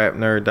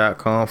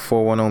 veganrapnerd.com,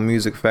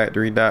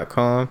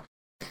 410musicfactory.com.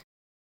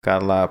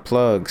 Got a lot of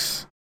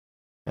plugs.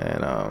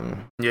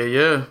 And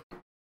yeah.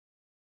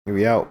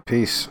 We out.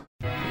 Peace.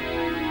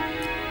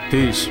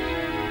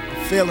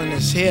 Feeling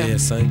is here. Yeah,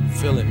 son, you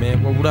feel it,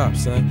 man. Word up,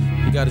 son.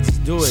 You gotta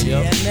just do it,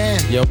 yo.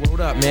 CNN. Yo, word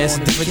up, man. It's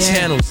a different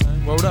channel,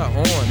 son. Word up,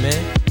 on,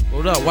 man.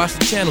 Word up, watch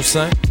the channel,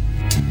 son.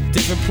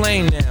 different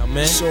plane now,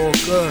 man. It's all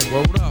good.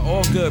 Word up,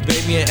 all good,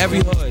 baby, in every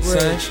hood,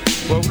 son.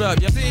 Word up,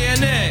 y'all.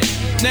 CNN,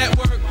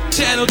 Network,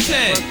 Channel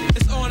 10.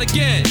 It's on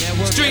again.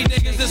 Street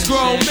niggas is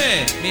grown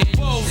men.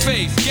 Bold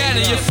face, gat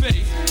in your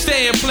face.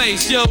 Stay in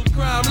place, yo,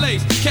 crime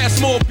lace. Cats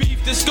more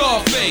beef than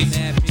Scarface.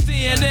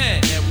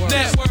 CNN,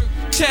 Network,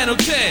 Channel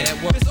 10.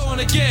 It's on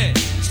again.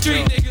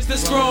 Street niggas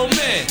that's grown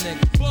men.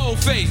 Bold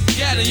face,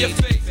 gat in your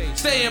face.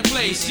 Stay in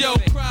place, yo,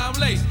 crime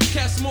lace.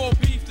 Cats more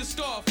beef